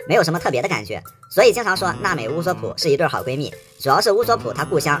情，没有什么特别的感觉。所以经常说娜美乌索普是一对好闺蜜，主要是乌索普她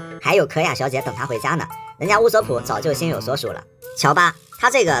故乡还有可雅小姐等她回家呢，人家乌索普早就心有所属了。乔巴他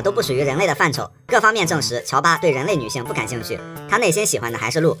这个都不属于人类的范畴，各方面证实乔巴对人类女性不感兴趣，他内心喜欢的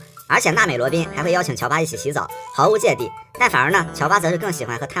还是鹿，而且娜美罗宾还会邀请乔巴一起洗澡，毫无芥蒂。但反而呢，乔巴则是更喜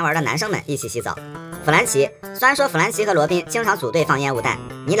欢和贪玩的男生们一起洗澡。弗兰奇虽然说弗兰奇和罗宾经常组队放烟雾弹，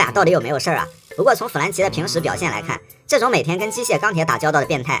你俩到底有没有事儿啊？不过从弗兰奇的平时表现来看，这种每天跟机械钢铁打交道的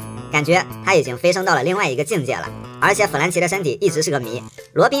变态，感觉他已经飞升到了另外一个境界了。而且弗兰奇的身体一直是个谜，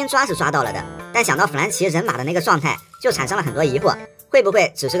罗宾抓是抓到了的，但想到弗兰奇人马的那个状态，就产生了很多疑惑，会不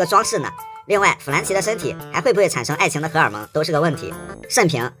会只是个装饰呢？另外，弗兰奇的身体还会不会产生爱情的荷尔蒙，都是个问题。慎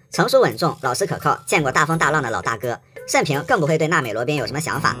平成熟稳重，老实可靠，见过大风大浪的老大哥。慎平更不会对娜美罗宾有什么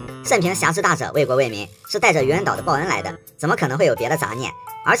想法。慎平侠之大者，为国为民，是带着愚人岛的报恩来的，怎么可能会有别的杂念？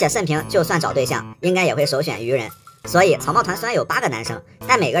而且慎平就算找对象，应该也会首选愚人。所以草帽团虽然有8个男生，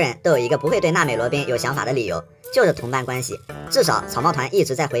但每个人都有一个不会对娜美罗宾有想法的理由，就是同伴关系。至少草帽团一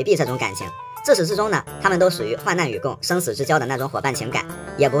直在回避这种感情。自始至终呢，他们都属于患难与共、生死之交的那种伙伴情感，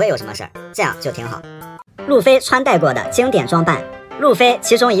也不会有什么事儿，这样就挺好。路飞穿戴过的经典装扮，路飞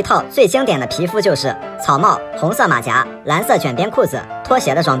其中一套最经典的皮肤就是草帽、红色马甲、蓝色卷边裤子、拖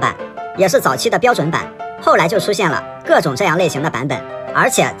鞋的装扮，也是早期的标准版。后来就出现了各种这样类型的版本，而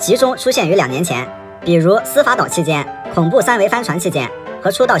且集中出现于2年前，比如司法岛期间、恐怖3维帆船期间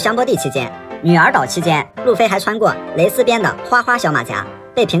和出道香波地期间。女儿岛期间，路飞还穿过蕾丝边的花花小马甲，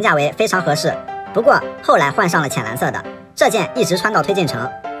被评价为非常合适。不过后来换上了浅蓝色的，这件一直穿到推进城，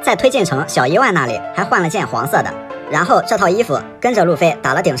在推进城小1万那里还换了件黄色的。然后这套衣服跟着路飞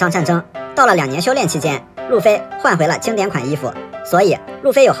打了顶上战争，到了2年修炼期间，路飞换回了经典款衣服，所以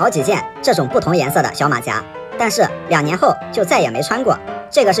路飞有好几件这种不同颜色的小马甲，但是2年后就再也没穿过，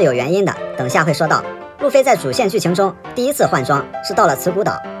这个是有原因的，等下会说到。路飞在主线剧情中第一次换装是到了慈古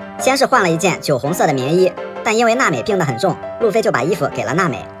岛，先是换了一件酒红色的棉衣，但因为娜美病得很重，路飞就把衣服给了娜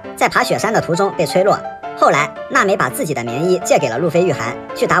美，在爬雪山的途中被吹落。后来娜美把自己的棉衣借给了路飞御寒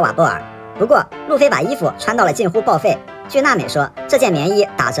去打瓦波尔，不过路飞把衣服穿到了近乎报废，据娜美说，这件棉衣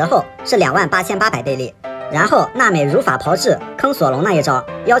打折后是28800贝利。然后娜美如法炮制坑索隆那一招，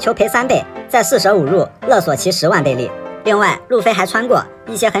要求赔3倍，再4舍5入勒索其10万贝利。另外路飞还穿过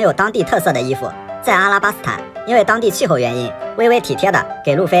一些很有当地特色的衣服，在阿拉巴斯坦因为当地气候原因，微微体贴的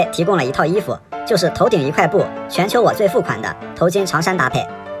给路飞提供了一套衣服，就是头顶一块布，全球我最付款的头巾长衫搭配。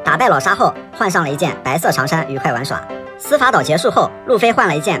打败老沙后换上了一件白色长衫愉快玩耍。司法岛结束后，路飞换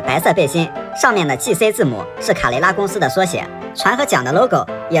了一件白色背心，上面的 GC 字母是卡雷拉公司的缩写，船和桨的 logo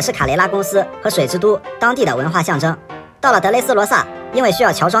也是卡雷拉公司和水之都当地的文化象征。到了德雷斯罗萨，因为需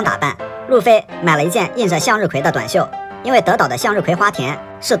要乔装打扮，路飞买了一件印着向日葵的短袖，因为德岛的向日葵花田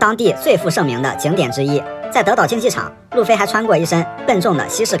是当地最负盛名的景点之一。在德岛竞技场，路飞还穿过一身笨重的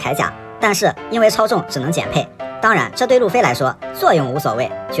西式铠甲，但是因为超重只能减配。当然，这对路飞来说作用无所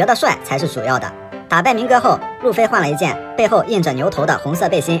谓，觉得帅才是主要的。打败明哥后，路飞换了一件背后印着牛头的红色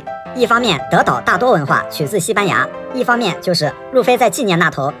背心。一方面，德岛大多文化取自西班牙；一方面就是路飞在纪念那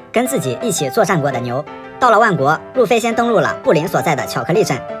头跟自己一起作战过的牛。到了万国，路飞先登陆了布林所在的巧克力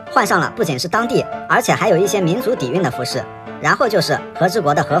镇，换上了不仅是当地，而且还有一些民族底蕴的服饰。然后就是和之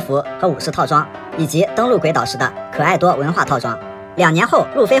国的和服和武士套装，以及登陆鬼岛时的可爱多文化套装。2年后，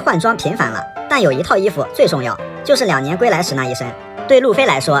路飞换装频繁了，但有一套衣服最重要，就是2年归来时那一身。对路飞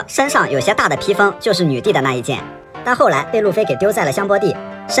来说，身上有些大的披风就是女帝的那一件，但后来被路飞给丢在了香波地。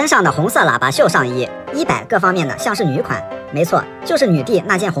身上的红色喇叭袖上衣，衣摆各方面的像是女款，没错，就是女帝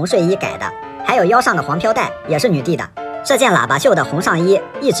那件红睡衣改的。还有腰上的黄飘带也是女帝的。这件喇叭袖的红上衣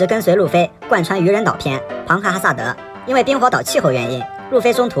一直跟随路飞贯穿渔人岛篇、庞克哈萨德。因为冰火岛气候原因，路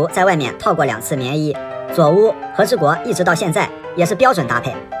飞中途在外面套过2次棉衣。佐屋、和之国一直到现在也是标准搭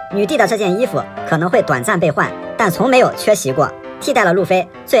配。女帝的这件衣服可能会短暂被换，但从没有缺席过，替代了路飞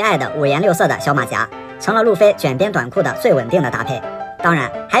最爱的5颜6色的小马甲，成了路飞卷边短裤的最稳定的搭配。当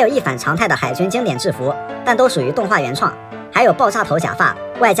然，还有一反常态的海军经典制服，但都属于动画原创。还有爆炸头假发，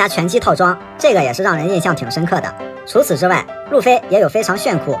外加拳击套装，这个也是让人印象挺深刻的。除此之外，路飞也有非常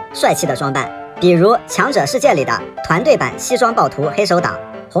炫酷帅气的装扮。比如《强者世界》里的团队版西装暴徒黑手党，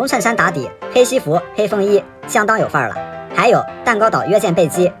红衬衫打底，黑西服，黑风衣，相当有范儿了。还有蛋糕岛约见贝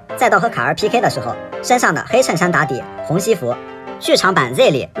基，再到和卡尔 PK 的时候，身上的黑衬衫打底，红西服。剧场版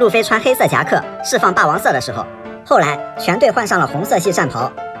Z 里，路飞穿黑色夹克释放霸王色的时候，后来全队换上了红色系战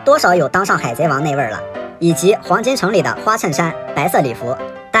袍，多少有当上海贼王那味儿了。以及黄金城里的花衬衫，白色礼服。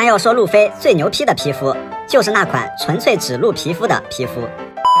但要说路飞最牛批的皮肤，就是那款纯粹指路皮肤的皮肤。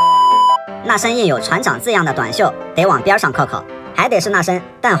那身印有船长字样的短袖得往边上靠，还得是那身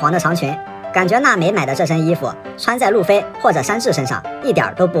淡黄的长裙。感觉娜美买的这身衣服穿在路飞或者山治身上一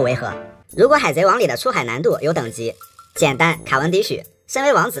点都不违和。如果海贼王里的出海难度有等级，简单卡文迪许。身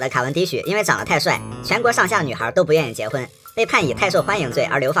为王子的卡文迪许因为长得太帅，全国上下女孩都不愿意结婚，被判以太受欢迎罪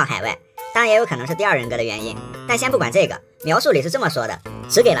而流放海外。当然也有可能是第二人格的原因，但先不管这个，描述里是这么说的：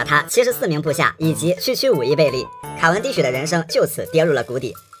只给了他74名部下以及区5亿贝利，卡文迪许的人生就此跌入了谷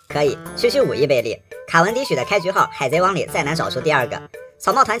底。可以，区5亿贝利，卡文迪许的开局号海贼王里再难找出第二个。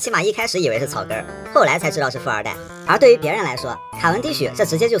草帽团起码一开始以为是草根，后来才知道是富二代。而对于别人来说，卡文迪许这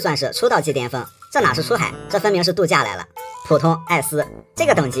直接就算是出道即巅峰，这哪是出海，这分明是度假来了。普通艾斯这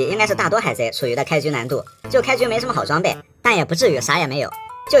个等级应该是大多海贼处于的开局难度，就开局没什么好装备，但也不至于啥也没有，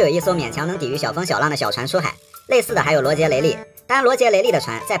就有一艘勉强能抵御小风小浪的小船出海。类似的还有罗杰雷利，当然罗杰雷利的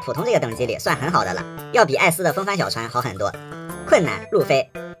船在普通这个等级里算很好的了，要比艾斯的风帆小船好很多。困难路飞，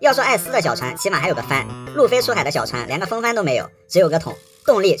要说艾斯的小船起码还有个帆，路飞出海的小船连个风帆都没有，只有个桶，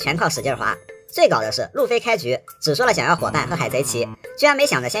动力全靠使劲划。最搞的是路飞开局只说了想要伙伴和海贼旗，居然没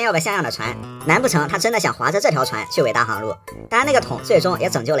想着先要个像样的船，难不成他真的想划着这条船去伟大航路？当然那个桶最终也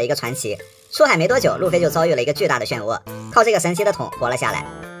拯救了一个传奇。出海没多久，路飞就遭遇了一个巨大的漩涡，靠这个神奇的桶活了下来，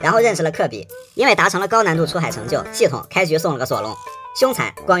然后认识了科比，因为达成了高难度出海成就，系统开局送了个索隆。凶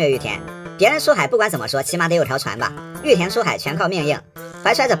残光月玉田，别人出海不管怎么说起码得有条船吧，玉田出海全靠命硬，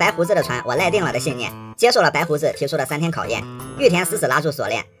怀揣着白胡子的船我赖定了的信念，接受了白胡子提出的3天考验，玉田死死拉住锁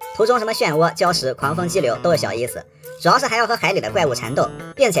链，途中什么漩涡、礁石、狂风激流都是小意思，主要是还要和海里的怪物缠斗，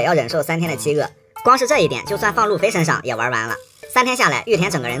并且要忍受3天的饥饿，光是这一点就算放路飞身上也玩完了。3天下来，玉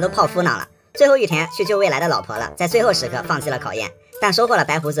田整个人都泡芙囊了。最后玉田去救未来的老婆了，在最后时刻放弃了考验，但收获了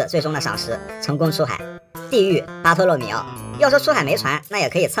白胡子最终的赏识，成功出海。地狱巴托洛米奥，要说出海没船，那也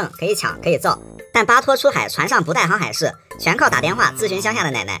可以蹭，可以抢，可以造，但巴托出海船上不带航海士，全靠打电话咨询乡下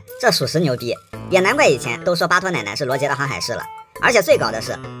的奶奶，这属实牛逼，也难怪以前都说巴托奶奶是罗杰的航海士了。而且最搞的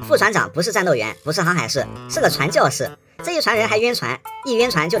是，副船长不是战斗员，不是航海士，是个传教士，这一船人还晕船，一晕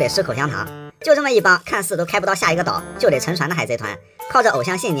船就得吃口香糖。就这么一帮看似都开不到下一个岛就得沉船的海贼团，靠着偶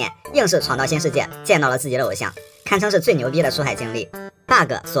像信念硬是闯到新世界，见到了自己的偶像，堪称是最牛逼的出海经历。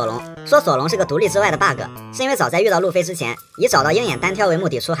bug 索隆，说索隆是个独立之外的 bug， 是因为早在遇到路飞之前，以找到鹰眼单挑为目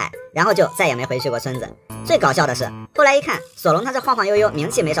的出海，然后就再也没回去过村子。最搞笑的是，后来一看，索隆他这晃晃悠悠，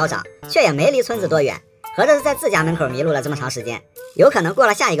名气没少涨，却也没离村子多远，合着是在自家门口迷路了这么长时间，有可能过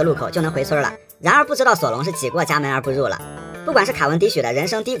了下一个路口就能回村了。然而不知道索隆是挤过家门而不入了。不管是卡文迪许的人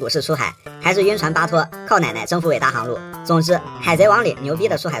生低谷式出海，还是晕船巴托靠奶奶征服伟大航路，总之海贼王里牛逼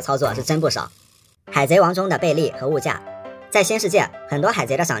的出海操作是真不少。海贼王中的贝利和物价，在新世界很多海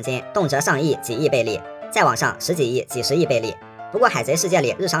贼的赏金动辄上亿几亿贝利，再往上10几亿几十亿贝利。不过海贼世界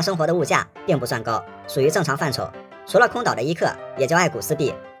里日常生活的物价并不算高，属于正常范畴。除了空岛的伊克也叫艾古斯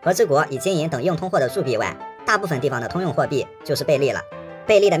币，和之国以金银等硬通货的铸币外，大部分地方的通用货币就是贝利了。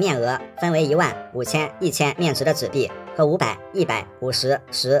贝利的面额分为10000、5000、1000面值的纸币和500、100、50、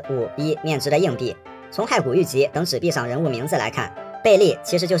10、5、1面值的硬币。从太古玉集等纸币上人物名字来看，贝利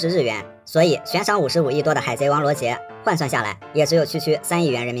其实就是日元，所以悬赏55亿多的海贼王罗杰换算下来也只有区3亿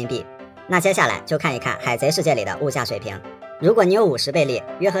元人民币。那接下来就看一看海贼世界里的物价水平。如果你有50贝利，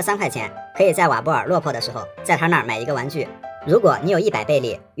约合3块钱，可以在瓦波尔落魄的时候在他那儿买一个玩具。如果你有100贝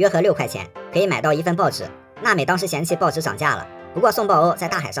利，约合6块钱，可以买到一份报纸。娜美当时嫌弃报纸涨价了，不过送报欧在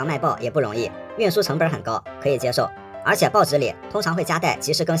大海上卖报也不容易，运输成本很高，可以接受。而且报纸里通常会夹带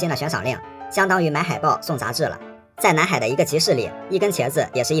及时更新的悬赏令，相当于买海报送杂志了。在南海的一个集市里，一根茄子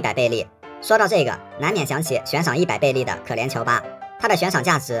也是100贝利。说到这个，难免想起悬赏100贝利的可怜乔巴，他的悬赏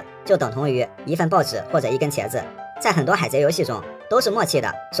价值就等同于一份报纸或者一根茄子。在很多海贼游戏中都是默契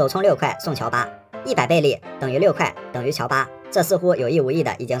的，首充6块送乔巴，100贝利等于6块等于乔巴，这似乎有意无意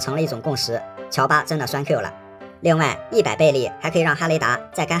的已经成了一种共识。乔巴真的栓 Q 了。另外，100贝利还可以让哈雷达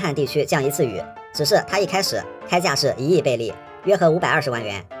在干旱地区降1次雨，只是他一开始开价是1亿贝利，约合520万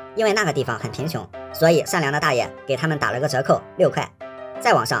元。因为那个地方很贫穷，所以善良的大爷给他们打了个折扣，6块。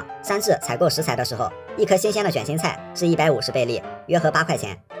再往上，山治采购食材的时候，一颗新鲜的卷心菜是150贝利，约合8块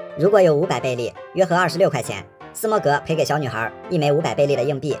钱。如果有500贝利，约合26块钱。斯摩格赔给小女孩一枚500贝利的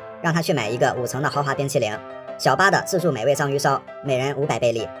硬币，让她去买一个5层的豪华冰淇淋。小巴的自助美味章鱼烧，每人500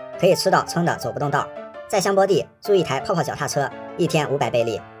贝利，可以吃到撑的走不动道。在香波地租一台泡泡脚踏车，一天500贝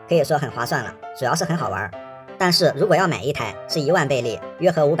利，可以说很划算了，主要是很好玩。但是如果要买一台，是1万贝利，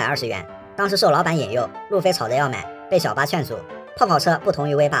约合520元。当时受老板引诱，路飞吵着要买，被小巴劝阻。泡泡车不同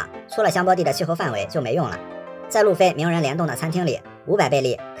于威霸，出了香波地的气候范围就没用了。在路飞名人联动的餐厅里，500贝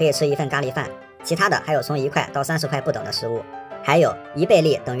利可以吃一份咖喱饭，其他的还有从1块到30块不等的食物。还有1贝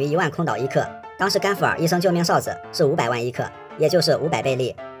利等于1万空岛1克，当时甘福尔一声救命哨子是500万1克，也就是500贝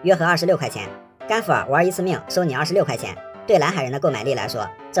利，约合26块钱。甘福尔玩一次命收你26块钱，对蓝海人的购买力来说，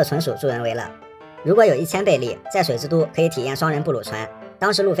这纯属助人为乐。如果有1000贝利，在水之都可以体验双人布鲁船。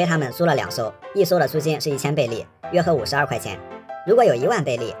当时路飞他们租了2艘，一艘的租金是1000贝利，约合52块钱。如果有1万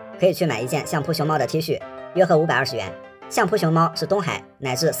贝利，可以去买一件相扑熊猫的 T 恤，约合520元。相扑熊猫是东海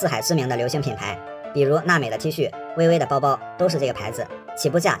乃至四海知名的流行品牌，比如娜美的 T 恤、微微的包包都是这个牌子，起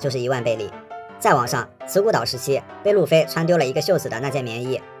步价就是1万贝利。再往上，慈古岛时期被路飞穿丢了一个袖子的那件棉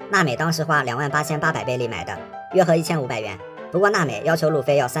衣，娜美当时花28800贝利买的，约合1500元。不过娜美要求路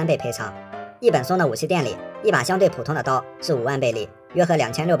飞要3倍赔偿。一本松的武器店里，一把相对普通的刀是5万贝利，约合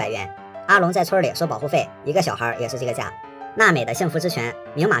2600元。阿龙在村里收保护费，一个小孩也是这个价。娜美的幸福之泉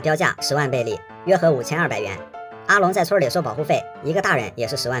明码标价10万贝利，约合5200元。阿龙在村里收保护费，一个大人也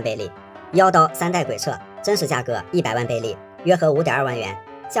是10万贝利。妖刀3代鬼彻真实价格100万贝利，约合5.2万元。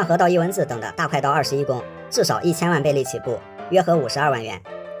像河道一文字等的大快刀21弓，至少1000万贝利起步，约合52万元。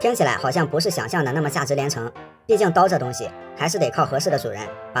听起来好像不是想象的那么价值连城，毕竟刀这东西还是得靠合适的主人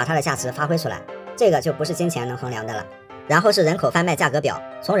把它的价值发挥出来，这个就不是金钱能衡量的了。然后是人口贩卖价格表，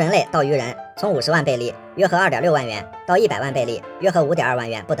从人类到鱼人，从50万贝利，约合2.6万元，到100万贝利，约合5.2万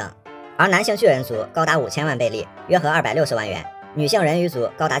元不等。而男性巨人族高达5000万贝利，约合260万元；女性人鱼族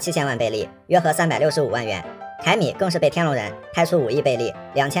高达7000万贝利，约合365万元。凯米更是被天龙人拍出5亿贝利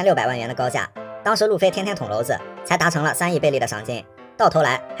，2600万元的高价。当时路飞天天捅娄子，才达成了3亿贝利的赏金，到头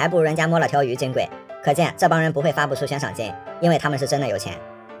来还不如人家摸了条鱼金贵。可见这帮人不会发不出悬赏金，因为他们是真的有钱。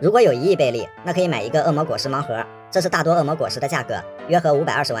如果有1亿贝利，那可以买一个恶魔果实盲盒，这是大多恶魔果实的价格，约合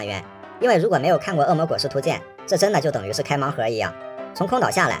520万元。因为如果没有看过恶魔果实图鉴，这真的就等于是开盲盒一样。从空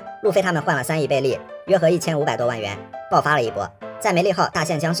岛下来，路飞他们换了3亿贝利，约合1500多万元，爆发了一波。在梅利号大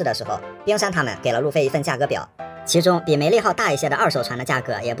限将至的时候，冰山他们给了路飞一份价格表，其中比梅利号大一些的2手船的价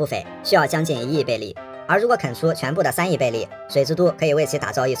格也不菲，需要将近1亿贝利。而如果肯出全部的3亿贝利，水之都可以为其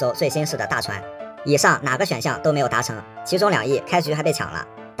打造一艘最新式的大船。以上哪个选项都没有达成，其中2亿开局还被抢了，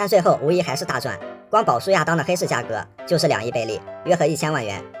但最后无疑还是大赚。光宝舒亚当的黑市价格就是2亿贝利，约合1000万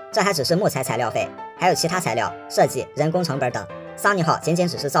元，这还只是木材材料费，还有其他材料、设计、人工成本等。桑尼号仅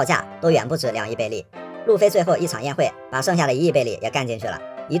只是造价都远不止2亿贝利。路飞最后一场宴会把剩下的1亿贝利也干进去了，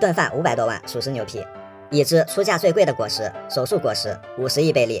一顿饭500多万，属实牛皮。已知出价最贵的果实手术果实50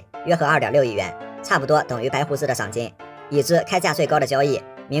亿贝利，约合2.6亿元，差不多等于白胡子的赏金。已知开价最高的交易，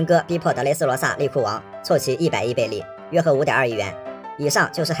明哥逼迫德雷斯罗萨利库王凑齐100亿贝利，约合5.2亿元。以上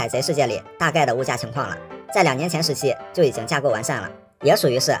就是海贼世界里大概的物价情况了，在2年前时期就已经架构完善了，也属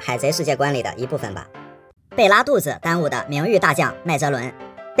于是海贼世界观里的一部分吧。被拉肚子耽误的名誉大将麦哲伦，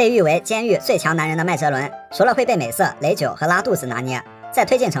被誉为监狱最强男人的麦哲伦，除了会被美色、雷酒和拉肚子拿捏，在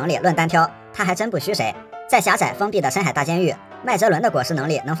推进城里论单挑，他还真不虚谁。在狭窄封闭的深海大监狱，麦哲伦的果实能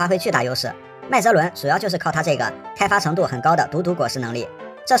力能发挥巨大优势。麦哲伦主要就是靠他这个开发程度很高的毒果实能力。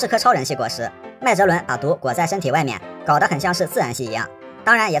这是颗超人系果实。麦哲伦把毒裹在身体外面，搞得很像是自然系一样。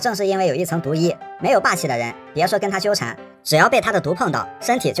当然，也正是因为有一层毒衣，没有霸气的人，别说跟他纠缠，只要被他的毒碰到，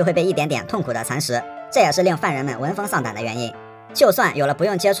身体就会被一点点痛苦的蚕食。这也是令犯人们闻风丧胆的原因。就算有了不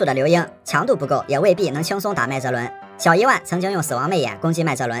用接触的流鹰，强度不够，也未必能轻松打麦哲伦。小伊万曾经用死亡媚眼攻击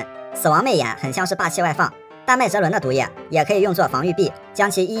麦哲伦，死亡媚眼很像是霸气外放，但麦哲伦的毒液也可以用作防御壁，将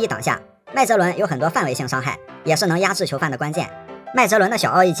其一一挡下。麦哲伦有很多范围性伤害，也是能压制囚犯的关键。麦哲伦的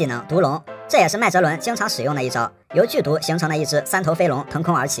小奥义技能毒龙，这也是麦哲伦经常使用的一招，由剧毒形成的一只三头飞龙腾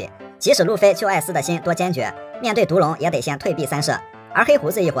空而起。即使路飞救艾斯的心多坚决，面对毒龙也得先退避三舍，而黑胡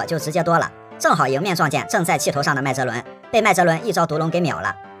子一伙就直接多了，正好迎面撞见正在气头上的麦哲伦，被麦哲伦一招毒龙给秒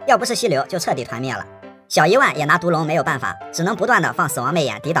了，要不是溪流就彻底团灭了。小伊万也拿毒龙没有办法，只能不断的放死亡媚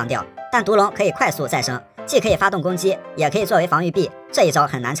眼抵挡掉，但毒龙可以快速再生，既可以发动攻击，也可以作为防御壁，这一招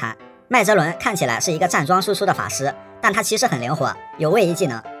很难缠。麦哲伦看起来是一个站桩输出的法师，但他其实很灵活，有位移技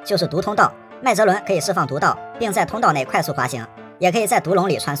能，就是毒通道。麦哲伦可以释放毒道，并在通道内快速滑行，也可以在毒龙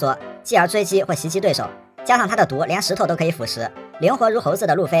里穿梭，继而追击或袭击对手。加上他的毒连石头都可以腐蚀，灵活如猴子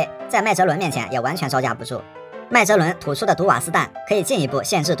的路飞在麦哲伦面前也完全招架不住。麦哲伦吐出的毒瓦斯弹可以进一步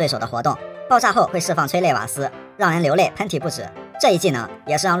限制对手的活动，爆炸后会释放催泪瓦斯，让人流泪喷嚏不止。这一技能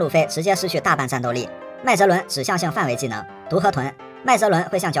也是让路飞直接失去大半战斗力。麦哲伦指向性范围技能毒河豚，麦哲伦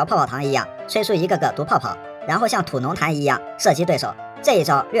会像嚼泡泡糖一样吹出一个个毒泡泡，然后像吐浓痰一样射击对手。这一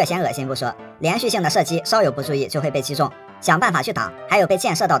招略显恶心不说，连续性的射击稍有不注意就会被击中，想办法去挡还有被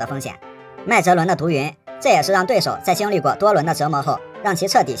箭射到的风险。麦哲伦的毒云，这也是让对手在经历过多轮的折磨后，让其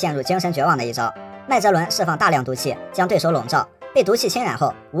彻底陷入精神绝望的一招。麦哲伦释放大量毒气将对手笼罩，被毒气侵染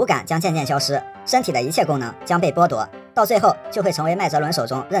后五感将渐渐消失，身体的一切功能将被剥夺，到最后就会成为麦哲伦手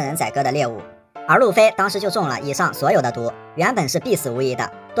中任人宰割的猎物。而路飞当时就中了以上所有的毒，原本是必死无疑的，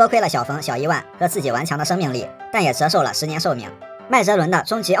多亏了小冯、小伊万和自己顽强的生命力，但也折寿了10年寿命。麦哲伦的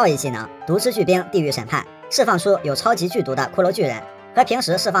终极奥义技能毒之巨兵地狱审判，释放出有超级剧毒的骷髅巨人，和平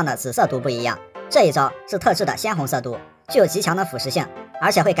时释放的紫色毒不一样，这一招是特制的鲜红色毒，具有极强的腐蚀性，而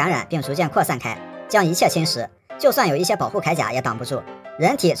且会感染并逐渐扩散开，将一切侵蚀，就算有一些保护铠甲也挡不住。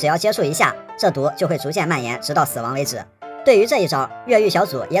人体只要接触一下，这毒就会逐渐蔓延，直到死亡为止。对于这一招，越狱小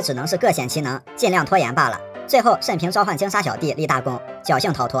组也只能是各显其能，尽量拖延罢了。最后慎凭召唤鲸鲨小弟立大功，侥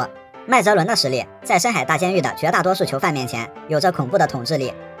幸逃脱。麦哲伦的实力在深海大监狱的绝大多数囚犯面前有着恐怖的统治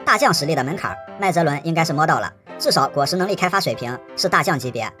力，大将实力的门槛麦哲伦应该是摸到了，至少果实能力开发水平是大将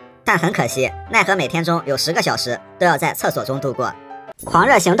级别。但很可惜，奈何每天中有10个小时都要在厕所中度过。狂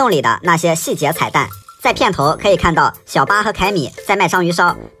热行动里的那些细节彩蛋，在片头可以看到小巴和凯米在卖章鱼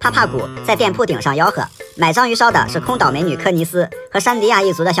烧，帕帕古在店铺顶上吆喝，买章鱼烧的是空岛美女科尼斯和山迪亚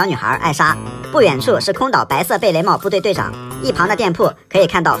一族的小女孩艾莎，不远处是空岛白色贝雷帽部队队长，一旁的店铺可以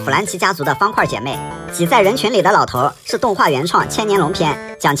看到弗兰奇家族的方块姐妹。挤在人群里的老头是动画原创千年龙篇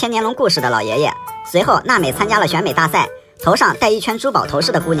讲千年龙故事的老爷爷。随后娜美参加了选美大赛，头上戴一圈珠宝头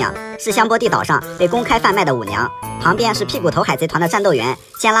饰的姑娘是香波地岛上被公开贩卖的舞娘，旁边是屁股头海贼团的战斗员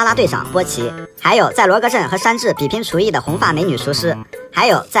仙拉拉队长波奇，还有在罗格镇和山治比拼厨艺的红发美女厨师，还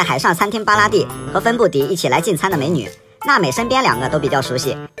有在海上餐厅巴拉蒂和芬布迪一起来进餐的美女。娜美身边2个都比较熟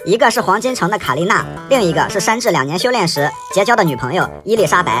悉，一个是黄金城的卡丽娜，另一个是山治2年修炼时结交的女朋友伊丽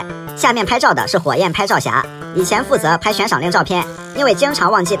莎白。下面拍照的是火焰拍照侠，以前负责拍悬赏令照片，因为经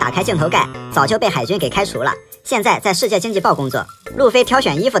常忘记打开镜头盖，早就被海军给开除了，现在在世界经济报工作。路飞挑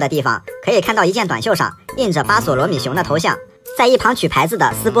选衣服的地方可以看到一件短袖上印着巴索罗米熊的头像，在一旁取牌子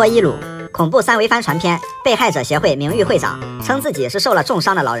的斯波伊鲁，恐怖3违反传片被害者协会名誉会长，称自己是受了重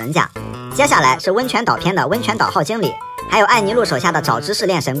伤的老人家。接下来是温泉岛篇的温泉岛号经理，还有艾尼路手下的找知识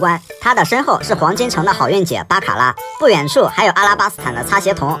练神官，他的身后是黄金城的好运姐巴卡拉，不远处还有阿拉巴斯坦的擦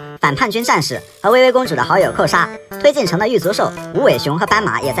鞋童、反叛军战士和薇薇公主的好友寇莎，推进城的玉足兽、无尾熊和斑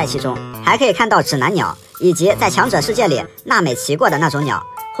马也在其中，还可以看到指南鸟，以及在强者世界里娜美骑过的那种鸟，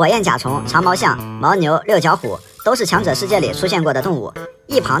火焰甲虫、长毛象、牦牛、六角虎都是强者世界里出现过的动物。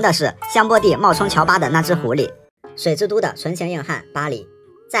一旁的是香波地冒充乔巴的那只狐狸。水之都的纯情硬汉巴里，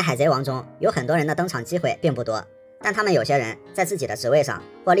在海贼王中有很多人的登场机会并不多，但他们有些人在自己的职位上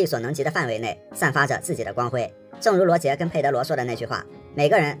或力所能及的范围内散发着自己的光辉。正如罗杰跟佩德罗说的那句话，每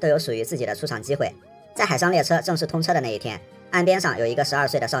个人都有属于自己的出场机会。在海上列车正式通车的那一天，岸边上有一个12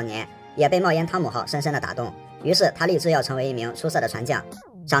岁的少年也被冒烟汤姆号深深的打动，于是他立志要成为一名出色的船匠。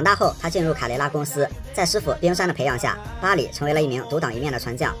长大后他进入卡雷拉公司，在师傅冰山的培养下，巴里成为了一名独当一面的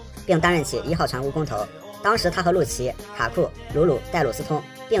船匠，并担任起1号船务工头。当时他和路奇、卡库、鲁鲁、戴鲁斯通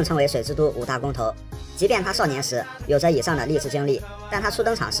并称为水之都5大工头。即便他少年时有着以上的励志经历，但他初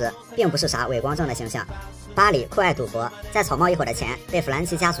登场时并不是啥伟光正的形象。巴里酷爱赌博，在草帽一伙的钱被弗兰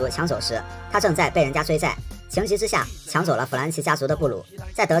奇家族抢走时，他正在被人家追债。情急之下抢走了弗兰奇家族的布鲁。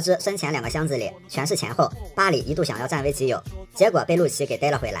在得知身前2个箱子里全是钱后，巴里一度想要占为己有，结果被陆琪给逮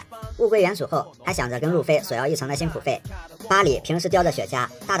了回来。物归原主后，还想着跟路飞索要1成的辛苦费。巴里平时叼着雪茄，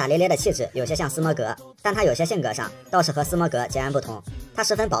大大咧咧的气质有些像斯摩格，但他有些性格上倒是和斯摩格截然不同。他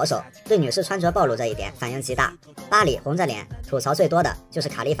十分保守，对女士穿着暴露这一点反应极大。巴里红着脸吐槽最多的就是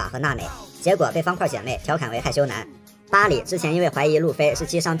卡利法和娜美，结果被方块姐妹调侃为害羞男。巴里之前因为怀疑路飞是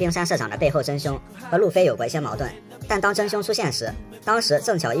击伤冰山社长的背后真凶，和路飞有过一些矛盾，但当真凶出现时，当时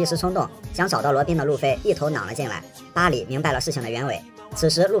正巧一时冲动，想找到罗宾的路飞一头攮了进来。巴里明白了事情的原委，此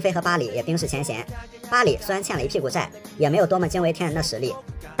时路飞和巴里也冰释前嫌。巴里虽然欠了一屁股债，也没有多么惊为天人的实力，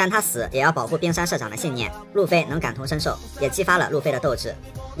但他死也要保护冰山社长的信念，路飞能感同身受，也激发了路飞的斗志。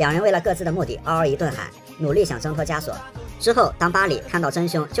两人为了各自的目的嗷嗷一顿喊，努力想挣脱枷锁。之后，当巴里看到真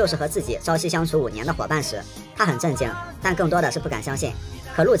凶就是和自己朝夕相处5年的伙伴时，他很震惊，但更多的是不敢相信。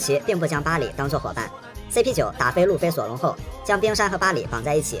可陆琪并不将巴里当作伙伴。CP9 打飞路飞索隆后，将冰山和巴里绑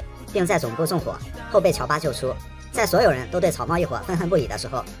在一起，并在总部纵火，后被乔巴救出。在所有人都对草帽一伙愤恨不已的时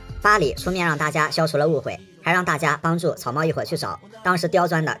候，巴里出面让大家消除了误会，还让大家帮助草帽一伙去找当时刁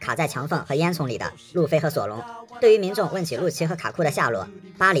钻的卡在墙缝和烟囱里的路飞和索隆。对于民众问起陆琪和卡库的下落，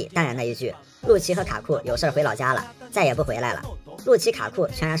巴里淡然的一句：陆琪和卡库有事回老家了，再也不回来了。陆琪卡库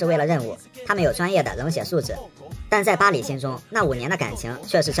全然是为了任务，他们有专业的冷血素质，但在巴里心中，那5年的感情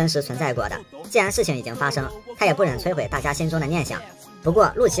却是真实存在过的。既然事情已经发生，他也不忍摧毁大家心中的念想。不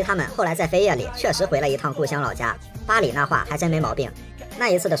过陆琪他们后来在飞页里确实回了一趟故乡老家，巴里那话还真没毛病。那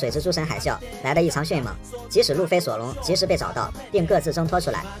一次的水之诸神海啸来得异常迅猛，即使路飞索隆及时被找到并各自挣脱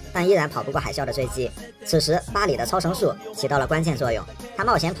出来，但依然跑不过海啸的追击。此时巴里的超绳术起到了关键作用，他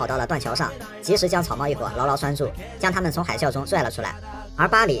冒险跑到了断桥上，及时将草帽一伙牢牢拴住，将他们从海啸中拽了出来。而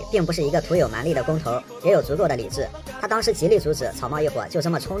巴里并不是一个徒有蛮力的工头，也有足够的理智。他当时极力阻止草帽一伙就这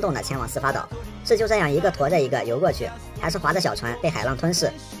么冲动地前往司法岛，是就这样一个驮着一个游过去，还是划着小船被海浪吞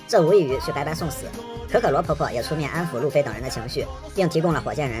噬，这无异于去白白送死。可可罗婆婆也出面安抚路飞等人的情绪，并提供了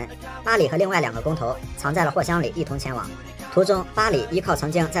火箭人。巴里和另外2个工头藏在了货箱里一同前往。途中，巴里依靠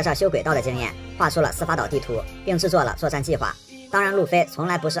曾经在这儿修轨道的经验，画出了司法岛地图，并制作了作战计划。当然，路飞从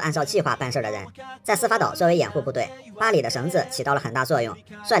来不是按照计划办事的人。在司法岛作为掩护部队，巴里的绳子起到了很大作用，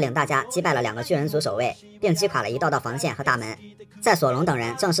率领大家击败了2个巨人族守卫，并击垮了一道道防线和大门。在索隆等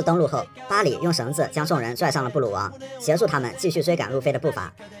人正式登陆后，巴里用绳子将众人拽上了布鲁王，协助他们继续追赶路飞的步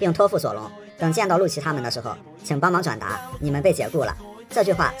伐，并托付索隆，等见到陆琪他们的时候，请帮忙转达你们被解雇了。这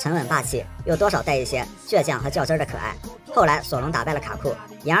句话沉稳霸气，又多少带一些倔强和较真的可爱。后来索隆打败了卡库，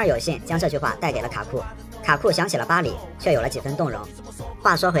言而有信将这句话带给了卡库。卡库想起了巴里，却有了几分动容。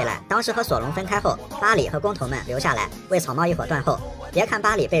话说回来，当时和索隆分开后，巴里和工头们留下来为草帽一伙断后。别看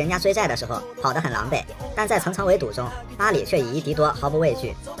巴里被人家追债的时候跑得很狼狈，但在层层围堵中，巴里却以一敌多，毫不畏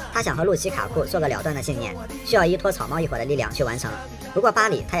惧。他想和陆琪卡库做个了断的信念，需要依托草帽一伙的力量去完成。不过巴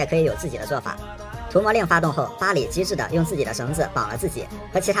里他也可以有自己的做法。屠魔令发动后，巴里机智地用自己的绳子绑了自己，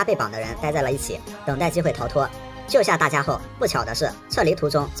和其他被绑的人待在了一起，等待机会逃脱。救下大家后，不巧的是，撤离途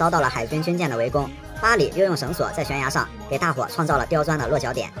中遭到了海军军舰的围攻。巴里又用绳索在悬崖上给大伙创造了刁钻的落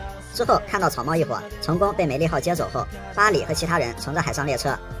脚点。之后看到草帽一伙成功被美丽号接走后，巴里和其他人乘着海上列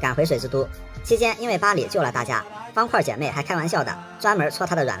车赶回水之都。期间因为巴里救了大家，方块姐妹还开玩笑的专门戳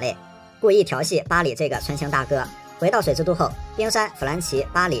他的软肋，故意调戏巴里这个纯情大哥。回到水之都后，冰山、弗兰奇、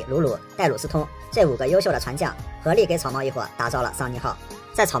巴里、鲁鲁、戴鲁斯通这5个优秀的船匠合力给草帽一伙打造了桑尼号。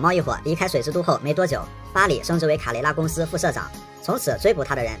在草帽一伙离开水之都后没多久，巴里升职为卡雷拉公司副社长，从此追捕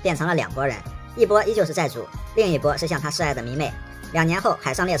他的人变成了2拨人，一波依旧是债主，另一波是向他示爱的迷妹。2年后，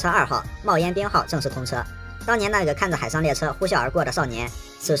海上列车2号冒烟冰号正式通车。当年那个看着海上列车呼啸而过的少年，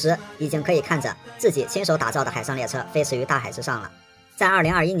此时已经可以看着自己亲手打造的海上列车飞驰于大海之上了。在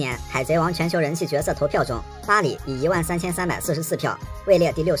2021年海贼王全球人气角色投票中，巴里以13344票位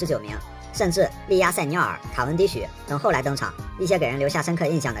列第69名，甚至力压塞尼尔、卡文迪许等后来登场一些给人留下深刻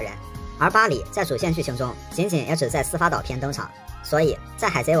印象的人。而巴里在主线剧情中仅仅也只在司法岛篇登场，所以在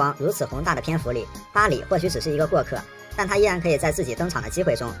海贼王如此宏大的篇幅里，巴里或许只是一个过客，但他依然可以在自己登场的机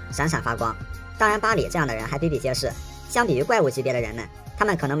会中闪闪发光。当然，巴里这样的人还比比皆是，相比于怪物级别的人们，他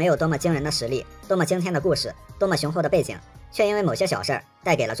们可能没有多么惊人的实力，多么惊天的故事，多么雄厚的背景，却因为某些小事儿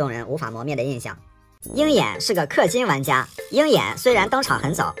带给了众人无法磨灭的印象。鹰眼是个氪金玩家，鹰眼虽然登场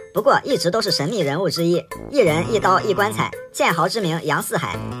很早，不过一直都是神秘人物之一，一人一刀一棺材，剑豪之名扬四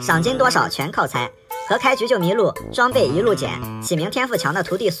海，赏金多少全靠猜。和开局就迷路，装备一路捡，起名天赋强的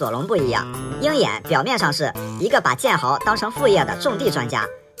徒弟索隆不一样，鹰眼表面上是一个把剑豪当成副业的种地专家，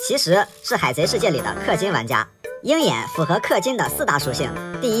其实是海贼世界里的氪金玩家。鹰眼符合氪金的4大属性：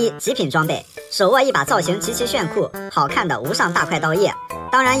第一，极品装备，手握一把造型极其炫酷、好看的无上大块刀叶，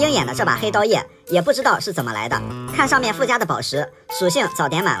当然，鹰眼的这把黑刀叶也不知道是怎么来的，看上面附加的宝石属性早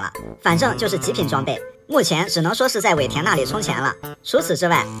点满了，反正就是极品装备。目前只能说是在尾田那里充钱了。除此之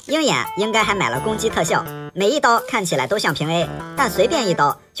外，鹰眼应该还买了攻击特效，每一刀看起来都像平 A， 但随便一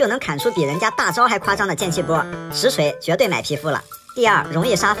刀就能砍出比人家大招还夸张的剑气波，实锤绝对买皮肤了。第二，容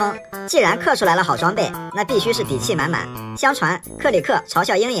易杀风，既然刻出来了好装备，那必须是底气满满。相传克里克嘲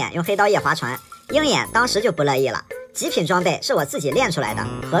笑鹰眼用黑刀叶划船，鹰眼当时就不乐意了。极品装备是我自己练出来的，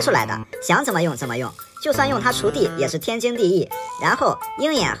合出来的，想怎么用怎么用，就算用它锄地也是天经地义。然后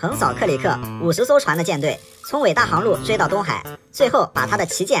鹰眼横扫克里克50艘船的舰队，从伟大航路追到东海，最后把他的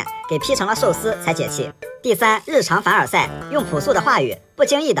旗舰给劈成了寿司才解气。第三，日常凡尔赛，用朴素的话语不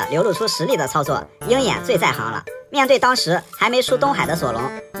经意的流露出实力的操作，鹰眼最在行了。面对当时还没出东海的索隆，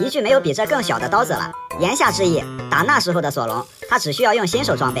一句没有比这更小的刀子了。言下之意，打那时候的索隆，他只需要用新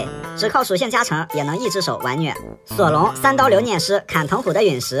手装备，只靠属性加成也能一只手完虐。索隆3刀留念师砍藤虎的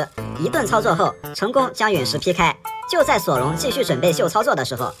陨石，一顿操作后成功将陨石劈开。就在索隆继续准备秀操作的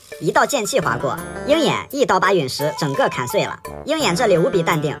时候，一道剑气划过，鹰眼一刀把陨石整个砍碎了。鹰眼这里无比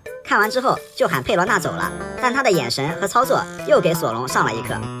淡定，看完之后就喊佩罗娜走了，但他的眼神和操作又给索隆上了一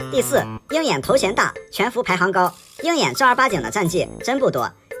课。第四，鹰眼头衔大，全服排行高。鹰眼正儿八经的战绩真不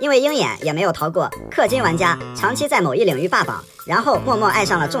多，因为鹰眼也没有逃过氪金玩家长期在某一领域霸榜，然后默默爱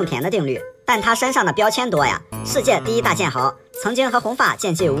上了种田的定律。但他身上的标签多呀，世界第一大剑豪，曾经和红发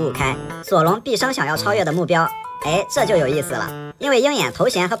剑气555开，索隆毕生想要超越的目标。哎，这就有意思了，因为鹰眼头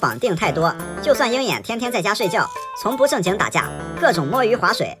衔和绑定太多，就算鹰眼天天在家睡觉，从不正经打架，各种摸鱼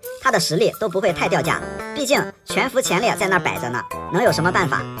划水，他的实力都不会太掉价。毕竟全服前列在那摆着呢，能有什么办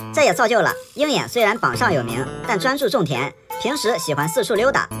法？这也造就了鹰眼虽然榜上有名，但专注种田，平时喜欢四处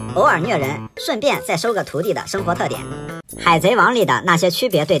溜达，偶尔虐人，顺便再收个徒弟的生活特点。海贼王里的那些区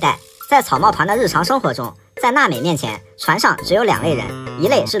别对待，在草帽团的日常生活中，在娜美面前，船上只有2类人，一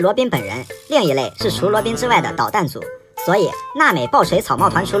类是罗宾本人，另一类是除罗宾之外的导弹组。所以娜美爆锤草帽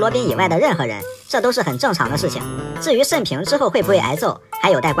团除罗宾以外的任何人，这都是很正常的事情。至于慎平之后会不会挨揍，还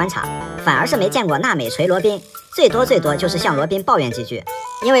有待观察。反而是没见过娜美锤罗宾，最多就是向罗宾抱怨几句。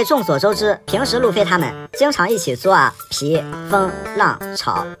因为众所周知，平时路飞他们经常一起作啊、皮、风、浪、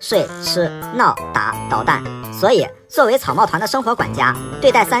吵、睡、吃、闹、打、捣蛋，所以作为草帽团的生活管家，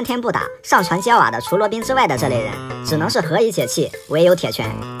对待3天不打上船接瓦的除罗宾之外的这类人，只能是何以解气，唯有铁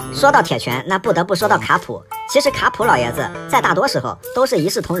拳。说到铁拳，那不得不说到卡普。其实卡普老爷子在大多时候都是一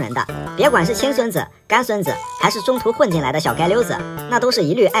视同仁的，别管是亲孙子、干孙子，还是中途混进来的小街溜子，那都是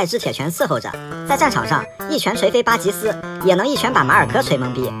一律爱之铁拳伺候着。在战场上一拳锤飞巴吉斯，也能一拳把马尔科锤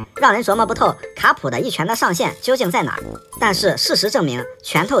懵逼，让人琢磨不透卡普的一拳的上限究竟在哪儿。但是事实证明，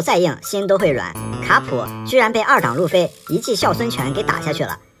拳头再硬心都会软，卡普居然被2档路飞一记孝孙拳给打下去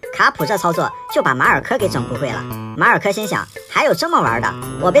了。卡普这操作就把马尔科给整不会了。马尔科心想，还有这么玩的？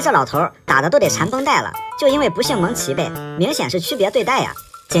我被这老头打的都得缠绷带了，就因为不幸蒙齐呗，明显是区别对待呀。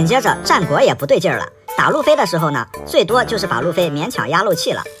紧接着战国也不对劲儿了，打路飞的时候呢，最多就是把路飞勉强压漏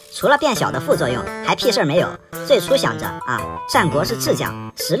气了，除了变小的副作用，还屁事儿没有。最初想着啊，战国是智将，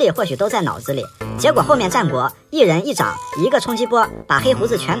实力或许都在脑子里，结果后面战国一人一掌，一个冲击波，把黑胡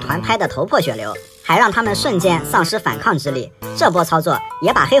子全团拍得头破血流，还让他们瞬间丧失反抗之力。这波操作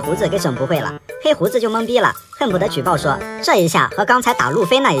也把黑胡子给整不会了，黑胡子就懵逼了，恨不得举报说，这一下和刚才打路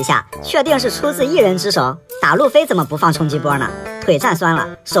飞那一下，确定是出自一人之手？打路飞怎么不放冲击波呢？腿站酸了，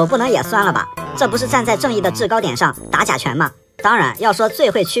手不能也酸了吧？这不是站在正义的制高点上打假拳吗？当然，要说最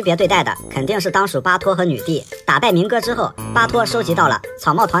会区别对待的，肯定是当属巴托和女帝。打败明哥之后，巴托收集到了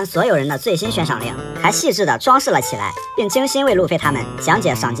草帽团所有人的最新悬赏令，还细致的装饰了起来，并精心为路飞他们讲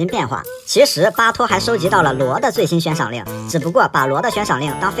解赏金变化。其实巴托还收集到了罗的最新悬赏令，只不过把罗的悬赏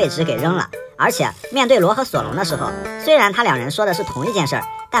令当废纸给扔了。而且面对罗和索隆的时候，虽然他2人说的是同一件事儿，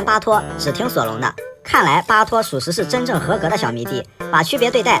但巴托只听索隆的。看来巴托属实是真正合格的小迷弟，把区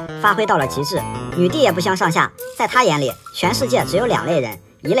别对待发挥到了极致。女帝也不相上下，在他眼里，全世界只有2类人，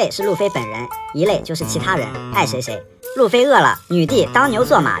一类是路飞本人，一类就是其他人，爱谁谁。路飞饿了，女帝当牛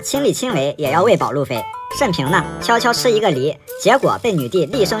做马，亲力亲为也要喂饱路飞。慎平呢，悄悄吃一个梨，结果被女帝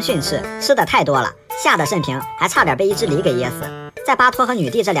厉声训斥，吃的太多了，吓得慎平还差点被一只梨给噎死。在巴托和女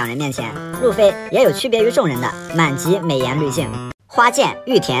帝这2人面前，路飞也有区别于众人的满级美颜滤镜。花剑、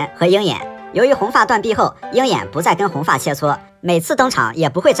玉田和鹰眼。由于红发断臂后，鹰眼不再跟红发切磋，每次登场也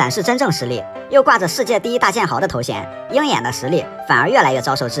不会展示真正实力，又挂着世界第一大剑豪的头衔，鹰眼的实力反而越来越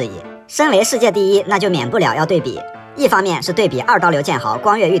遭受质疑。身为世界第一，那就免不了要对比。一方面是对比2刀流剑豪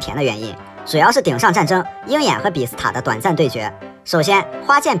光月玉田的原因，主要是顶上战争鹰眼和比斯塔的短暂对决。首先，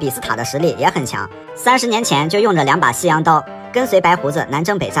花剑比斯塔的实力也很强，30年前就用着2把西洋刀，跟随白胡子南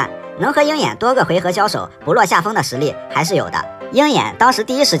征北战，能和鹰眼多个回合交手不落下风的实力还是有的。鹰眼当时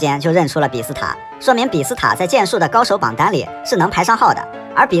第一时间就认出了比斯塔，说明比斯塔在剑术的高手榜单里是能排上号的，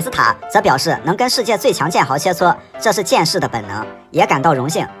而比斯塔则表示能跟世界最强剑豪切磋，这是剑士的本能，也感到荣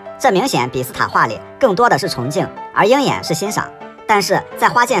幸。这明显比斯塔话里更多的是崇敬，而鹰眼是欣赏。但是在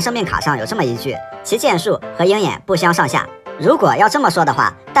花剑生命卡上有这么一句，其剑术和鹰眼不相上下。如果要这么说的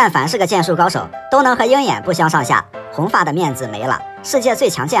话，但凡是个剑术高手都能和鹰眼不相上下，红发的面子没了，世界最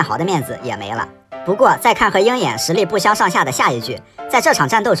强剑豪的面子也没了。不过再看和鹰眼实力不相上下的下一句，在这场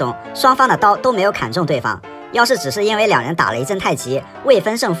战斗中双方的刀都没有砍中对方，要是只是因为两人打了一阵太极，未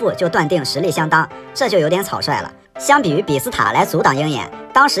分胜负就断定实力相当，这就有点草率了。相比于比斯塔来阻挡鹰眼，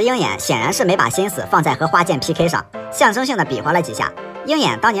当时鹰眼显然是没把心思放在和花剑 PK 上，象征性的比划了几下。鹰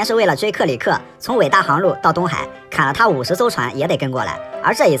眼当年是为了追克里克，从伟大航路到东海，砍了他50艘船也得跟过来，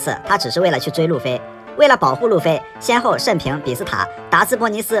而这一次他只是为了去追路飞。为了保护路飞，先后慎平、比斯塔、达兹波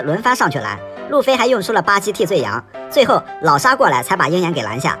尼斯轮番上去拦，路飞还用出了巴基替罪羊，最后老沙过来才把鹰眼给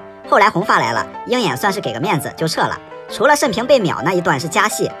拦下。后来红发来了，鹰眼算是给个面子就撤了。除了慎平被秒那一段是加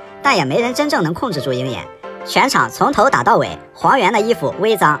戏，但也没人真正能控制住鹰眼。全场从头打到尾，黄猿的衣服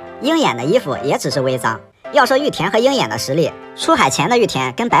微脏，鹰眼的衣服也只是微脏。要说玉田和鹰眼的实力，出海前的玉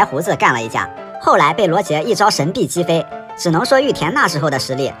田跟白胡子干了一架，后来被罗杰一招神臂击飞，只能说玉田那时候的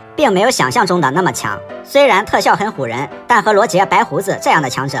实力并没有想象中的那么强。虽然特效很唬人，但和罗杰、白胡子这样的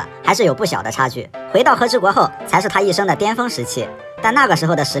强者还是有不小的差距。回到和之国后，才是他一生的巅峰时期，但那个时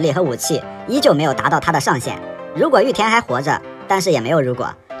候的实力和武器依旧没有达到他的上限。如果玉田还活着，但是也没有如果。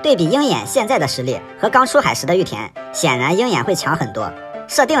对比鹰眼现在的实力和刚出海时的玉田，显然鹰眼会强很多。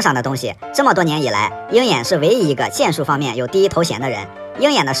设定上的东西，这么多年以来，鹰眼是唯一一个剑术方面有第一头衔的人，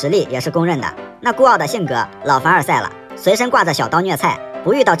鹰眼的实力也是公认的。那孤傲的性格，老凡尔赛了，随身挂着小刀虐菜，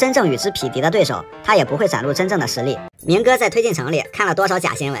不遇到真正与之匹敌的对手，他也不会展露真正的实力。明哥在推进城里看了多少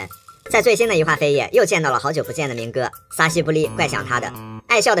假新闻，在最新的一话扉页又见到了好久不见的明哥，撒西不利，怪想他的。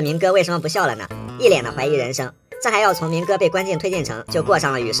爱笑的明哥为什么不笑了呢？一脸的怀疑人生。这还要从明哥被关进推进城就过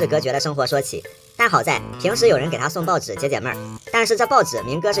上了与世隔绝的生活说起，但好在平时有人给他送报纸解解闷儿。但是这报纸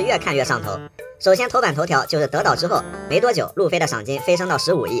明哥是越看越上头。首先头版头条就是得岛之后没多久，路飞的赏金飞升到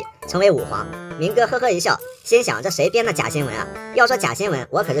15亿，成为5皇。明哥呵呵一笑，心想这谁编的假新闻啊？要说假新闻，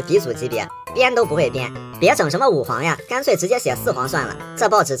我可是鼻祖级别，编都不会编，别整什么5皇呀，干脆直接写4皇算了。这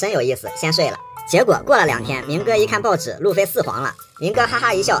报纸真有意思，先睡了。结果过了2天，明哥一看报纸，路飞4皇了，明哥哈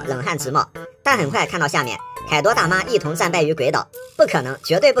哈一笑，冷汗直冒。但很快看到下面，凯多大妈一同战败于鬼岛，不可能，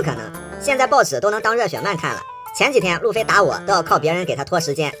绝对不可能！现在报纸都能当热血漫看了。前几天路飞打我都要靠别人给他拖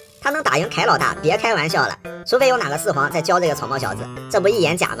时间，他能打赢凯老大，别开玩笑了。除非有哪个4皇在教这个草帽小子，这不一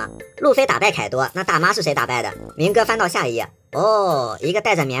眼假吗？路飞打败凯多，那大妈是谁打败的？明哥翻到下一页，哦，一个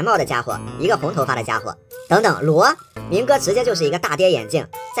戴着棉帽的家伙，一个红头发的家伙。等等，罗？明哥直接就是一个大跌眼镜。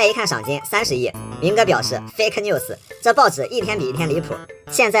再一看赏金30亿，明哥表示 fake news， 这报纸一天比一天离谱。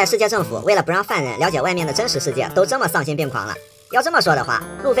现在世界政府为了不让犯人了解外面的真实世界，都这么丧心病狂了。要这么说的话，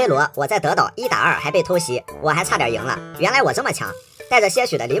路飞罗，我在德岛1打2还被偷袭，我还差点赢了。原来我这么强。带着些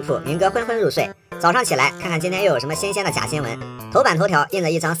许的离谱，明哥昏昏入睡。早上起来看看今天又有什么新鲜的假新闻。头版头条印了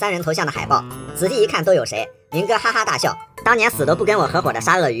一张3人头像的海报，仔细一看都有谁？明哥哈哈大笑，当年死都不跟我合伙的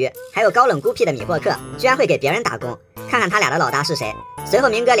沙鳄鱼，还有高冷孤僻的米霍克，居然会给别人打工。看看他俩的老大是谁？随后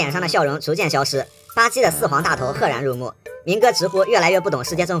明哥脸上的笑容逐渐消失，巴基的4皇大头赫然入目。明哥直呼越来越不懂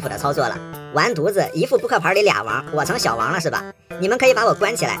世界政府的操作了，完犊子，一副扑克牌里俩王，我成小王了是吧？你们可以把我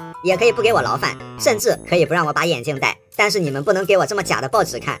关起来，也可以不给我牢饭，甚至可以不让我把眼镜戴，但是你们不能给我这么假的报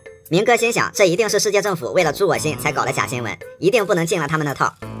纸看。明哥心想，这一定是世界政府为了诛我心才搞的假新闻，一定不能进了他们的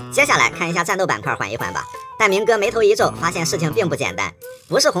套。接下来看一下战斗板块，缓一缓吧。但明哥眉头一皱，发现事情并不简单，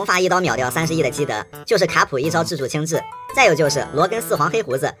不是红发一刀秒掉30亿的基德，就是卡普一招制住轻质，再有就是罗跟4皇黑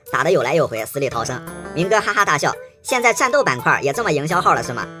胡子打得有来有回，死里逃生。明哥哈哈大笑，现在战斗板块也这么营销号了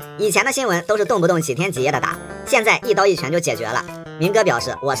是吗？以前的新闻都是动不动几天几夜的打，现在一刀一拳就解决了。明哥表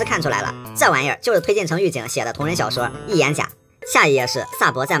示，我是看出来了，这玩意儿就是推进城狱警写的同人小说，一眼假。下一页是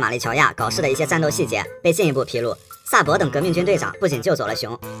萨博在玛丽乔亚搞事的一些战斗细节被进一步披露。萨博等革命军队长不仅救走了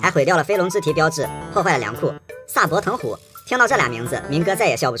熊，还毁掉了飞龙之蹄标志，破坏了粮库。萨博藤虎，听到这俩名字，明哥再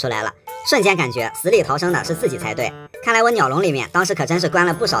也笑不出来了，瞬间感觉死里逃生的是自己才对。看来我鸟笼里面当时可真是关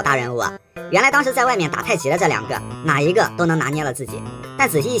了不少大人物啊！原来当时在外面打太极的这2个，哪一个都能拿捏了自己。但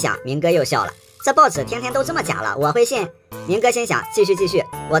仔细一想，明哥又笑了，这报纸天天都这么假了，我会信？明哥心想，继续，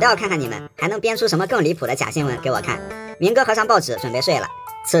我倒要看看你们还能编出什么更离谱的假新闻给我看。明哥合上报纸准备睡了，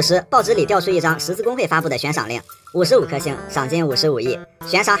此时报纸里调出一张十字工会发布的悬赏令，55颗星，赏金55亿，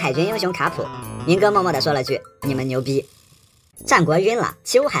悬赏海军英雄卡普。明哥默默地说了句，你们牛逼。战国晕了，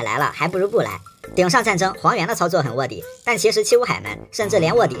七武海来了，还不如不来。顶上战争，黄猿的操作很卧底，但其实七武海们甚至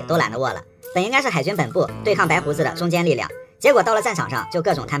连卧底都懒得卧了。本应该是海军本部对抗白胡子的中坚力量，结果到了战场上就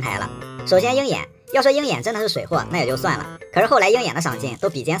各种摊牌了。首先鹰眼，要说鹰眼真的是水货那也就算了，可是后来鹰眼的赏金都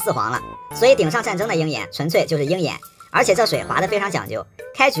比肩四皇了，所以顶上战争的鹰眼纯粹就是鹰眼，而且这水划得非常讲究，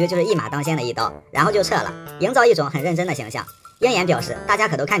开局就是一马当先的一刀，然后就撤了，营造一种很认真的形象。鹰眼表示大家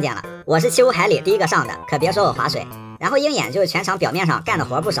可都看见了，我是七武海里第一个上的，可别说我划水。然后鹰眼就是全场表面上干的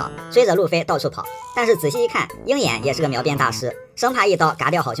活不少，追着路飞到处跑，但是仔细一看，鹰眼也是个描边大师，生怕一刀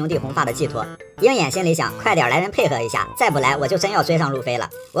嘎掉好兄弟红发的寄托。鹰眼心里想，快点来人配合一下，再不来我就真要追上路飞了，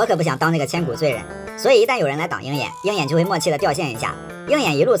我可不想当那个千古罪人。所以一旦有人来挡鹰眼，鹰眼就会默契的掉线一下。鹰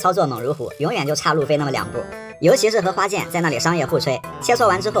眼一路操作猛如虎，永远就差路飞那么2步，尤其是和花剑在那里商业互吹，切磋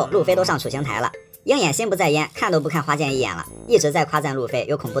完之后路飞都上处刑台了，鹰眼心不在焉，看都不看花剑一眼了，一直在夸赞路飞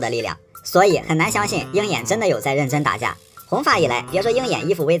有恐怖的力量，所以很难相信鹰眼真的有在认真打架。红发一来，别说鹰眼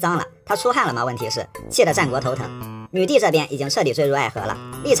衣服微脏了，他出汗了吗？问题是气得战国头疼。女帝这边已经彻底坠入爱河了，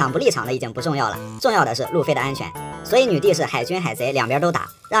立场不立场的已经不重要了，重要的是路飞的安全，所以女帝是海军海贼两边都打，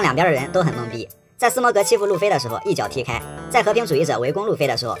让两边的人都很懵逼。在斯摩格欺负路飞的时候一脚踢开，在和平主义者围攻路飞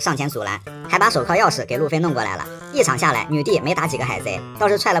的时候上前阻拦，还把手铐钥匙给路飞弄过来了。一场下来，女帝没打几个海贼，倒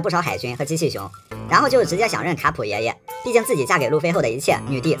是踹了不少海军和机器熊，然后就是直接想认卡普爷爷，毕竟自己嫁给路飞后的一切，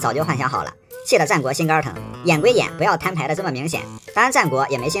女帝早就幻想好了。气得战国心肝疼，演归演，不要摊牌的这么明显。当然战国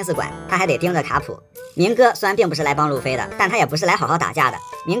也没心思管，他还得盯着卡普。明哥虽然并不是来帮路飞的，但他也不是来好好打架的。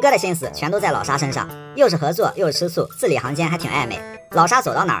明哥的心思全都在老沙身上，又是合作又是吃醋，字里行间还挺暧昧。老沙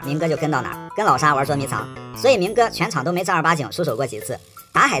走到哪儿，明哥就跟到哪儿，跟老沙玩捉迷藏。所以明哥全场都没正儿八经出手过几次，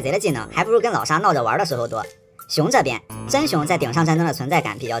打海贼的技能还不如跟老沙闹着玩的时候多。熊这边，真熊在顶上战争的存在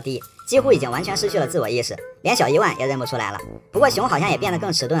感比较低，几乎已经完全失去了自我意识，连小伊万也认不出来了。不过熊好像也变得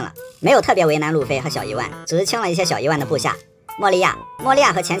更迟钝了，没有特别为难路飞和小伊万，只是清了一些小伊万的部下。莫利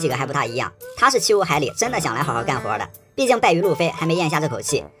亚和前几个还不大一样，他是七武海里真的想来好好干活的，毕竟败于路飞还没咽下这口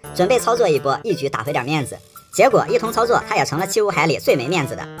气，准备操作一波，一举打回点面子。结果一通操作，他也成了七武海里最没面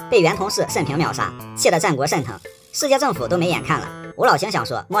子的，被原同事甚平秒杀，气得战国甚疼，世界政府都没眼看了。吴老星想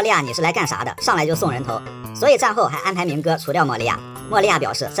说，莫利亚你是来干啥的？上来就送人头，所以战后还安排明哥除掉莫利亚。莫利亚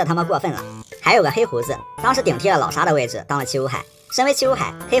表示这他妈过分了。还有个黑胡子，当时顶替了老沙的位置，当了七武海。身为七武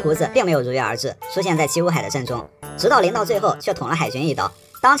海，黑胡子并没有如约而至，出现在七武海的阵中，直到临到最后却捅了海军一刀，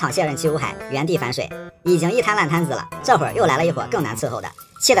当场卸任七武海，原地反水，已经一滩烂摊子了。这会儿又来了一伙更难伺候的，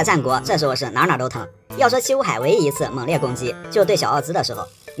气得战国这时候是哪都疼。要说七武海唯一一次猛烈攻击，就是对小奥兹的时候，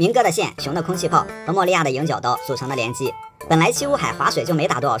明哥的线、熊的空气炮和莫利亚的迎角刀组成的联击。本来七武海划水就没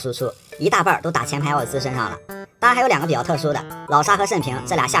打多少输出，一大半都打前排奥兹身上了。当然还有两个比较特殊的，老沙和甚平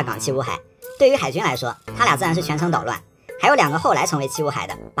这俩下岗七武海，对于海军来说，他俩自然是全程捣乱。还有两个后来成为七武海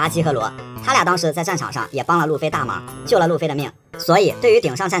的巴基和罗，他俩当时在战场上也帮了路飞大忙，救了路飞的命。所以对于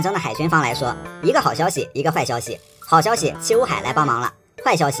顶上战争的海军方来说，一个好消息，一个坏消息。好消息，七武海来帮忙了；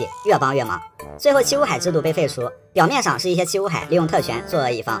坏消息，越帮越忙。最后七武海制度被废除，表面上是一些七武海利用特权作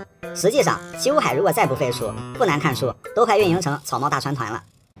恶一方，实际上七武海如果再不废除，不难看出都快运营成草帽大船团了。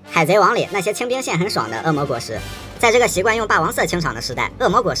海贼王里那些清兵线很爽的恶魔果实，在这个习惯用霸王色清场的时代，恶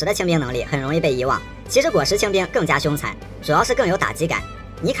魔果实的清兵能力很容易被遗忘。其实果实清兵更加凶残，主要是更有打击感。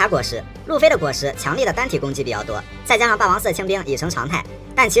尼卡果实，路飞的果实强力的单体攻击比较多，再加上霸王色清兵已成常态，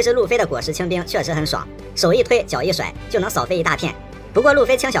但其实路飞的果实清兵确实很爽，手一推脚一甩就能扫飞一大片。不过路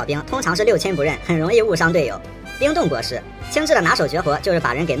飞轻小兵通常是六亲不认，很容易误伤队友。冰冻果实，轻质的拿手绝活就是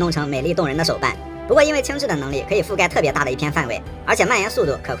把人给弄成美丽动人的手办。不过因为轻质的能力可以覆盖特别大的一片范围，而且蔓延速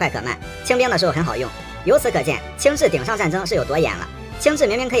度可快可慢，清兵的时候很好用。由此可见，轻质顶上战争是有多严了。轻质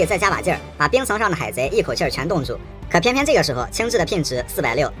明明可以再加把劲儿，把冰层上的海贼一口气儿全冻住，可偏偏这个时候轻质的聘值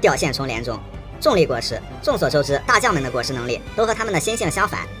460掉线重连中。重力果实，众所周知，大将们的果实能力都和他们的心性相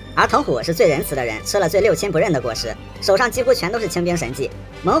反，而藤虎是最仁慈的人，吃了最六亲不认的果实，手上几乎全都是清兵神技。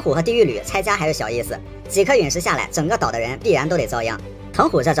猛虎和地狱吕拆家还是小意思，几颗陨石下来，整个岛的人必然都得遭殃。藤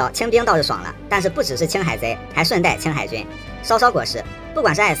虎这招清兵倒是爽了，但是不只是清海贼，还顺带清海军。烧烧果实，不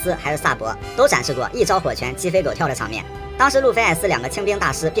管是艾斯还是萨博，都展示过一招火拳鸡飞狗跳的场面。当时路飞、艾斯两个清兵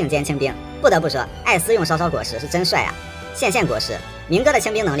大师并肩清兵，不得不说，艾斯用烧烧果实是真帅啊！线线果实，明哥的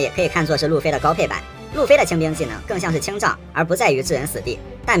清兵能力可以看作是路飞的高配版，路飞的清兵技能更像是清障，而不在于置人死地。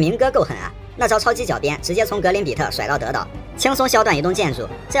但明哥够狠啊，那招超级脚鞭直接从格林比特甩到德岛，轻松削断一栋建筑，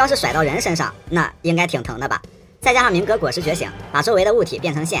这要是甩到人身上，那应该挺疼的吧？再加上明哥果实觉醒，把周围的物体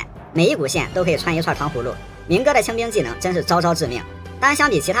变成线，每一股线都可以穿一串糖葫芦。明哥的清兵技能真是招招致命。当然相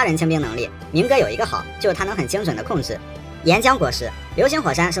比其他人清兵能力，明哥有一个好，就是他能很精准的控制。岩浆果实，流星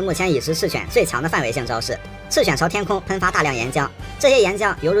火山是目前已知赤犬最强的范围性招式，赤犬朝天空喷发大量岩浆，这些岩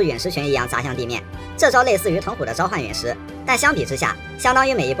浆犹如陨石群一样砸向地面。这招类似于藤虎的召唤陨石，但相比之下，相当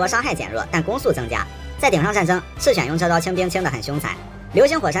于每一波伤害减弱，但攻速增加。在顶上战争，赤犬用这招清兵清得很凶残。流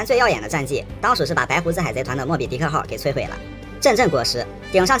星火山最耀眼的战绩，当属是把白胡子海贼团的莫比迪克号给摧毁了。阵阵果实，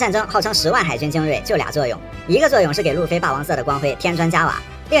顶上战争号称10万海军精锐就俩作用，一个作用是给路飞霸王色的光辉添砖加瓦，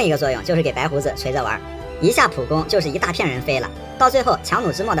另一个作用就是给白胡子锤着玩。一下普攻就是一大片人飞了，到最后强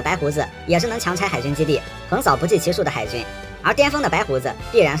弩之末的白胡子也是能强拆海军基地，横扫不计其数的海军。而巅峰的白胡子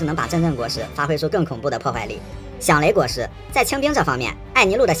必然是能把阵阵果实发挥出更恐怖的破坏力。响雷果实在清兵这方面，艾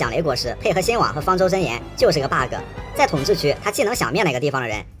尼路的响雷果实配合新网和方舟真言就是个 bug， 在统治区它既能想灭哪个地方的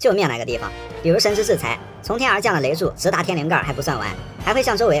人就灭哪个地方，比如神之制裁，从天而降的雷柱直达天灵盖还不算完，还会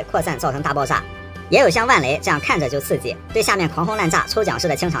向周围扩散造成大爆炸。也有像万雷这样看着就刺激，对下面狂轰滥炸抽奖式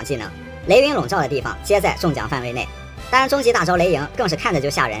的清场技能，雷云笼罩的地方皆在中奖范围内。当然终极大招雷营更是看着就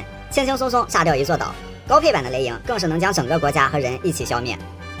吓人，轻轻松松炸掉一座岛，高配版的雷营更是能将整个国家和人一起消灭。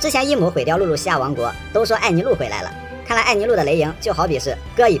之前伊姆毁掉露露西亚王国，都说艾尼路回来了，看来艾尼路的雷营就好比是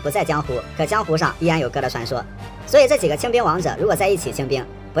哥已不在江湖，可江湖上依然有哥的传说。所以这几个清兵王者如果在一起清兵，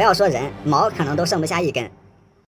不要说人，毛可能都剩不下一根。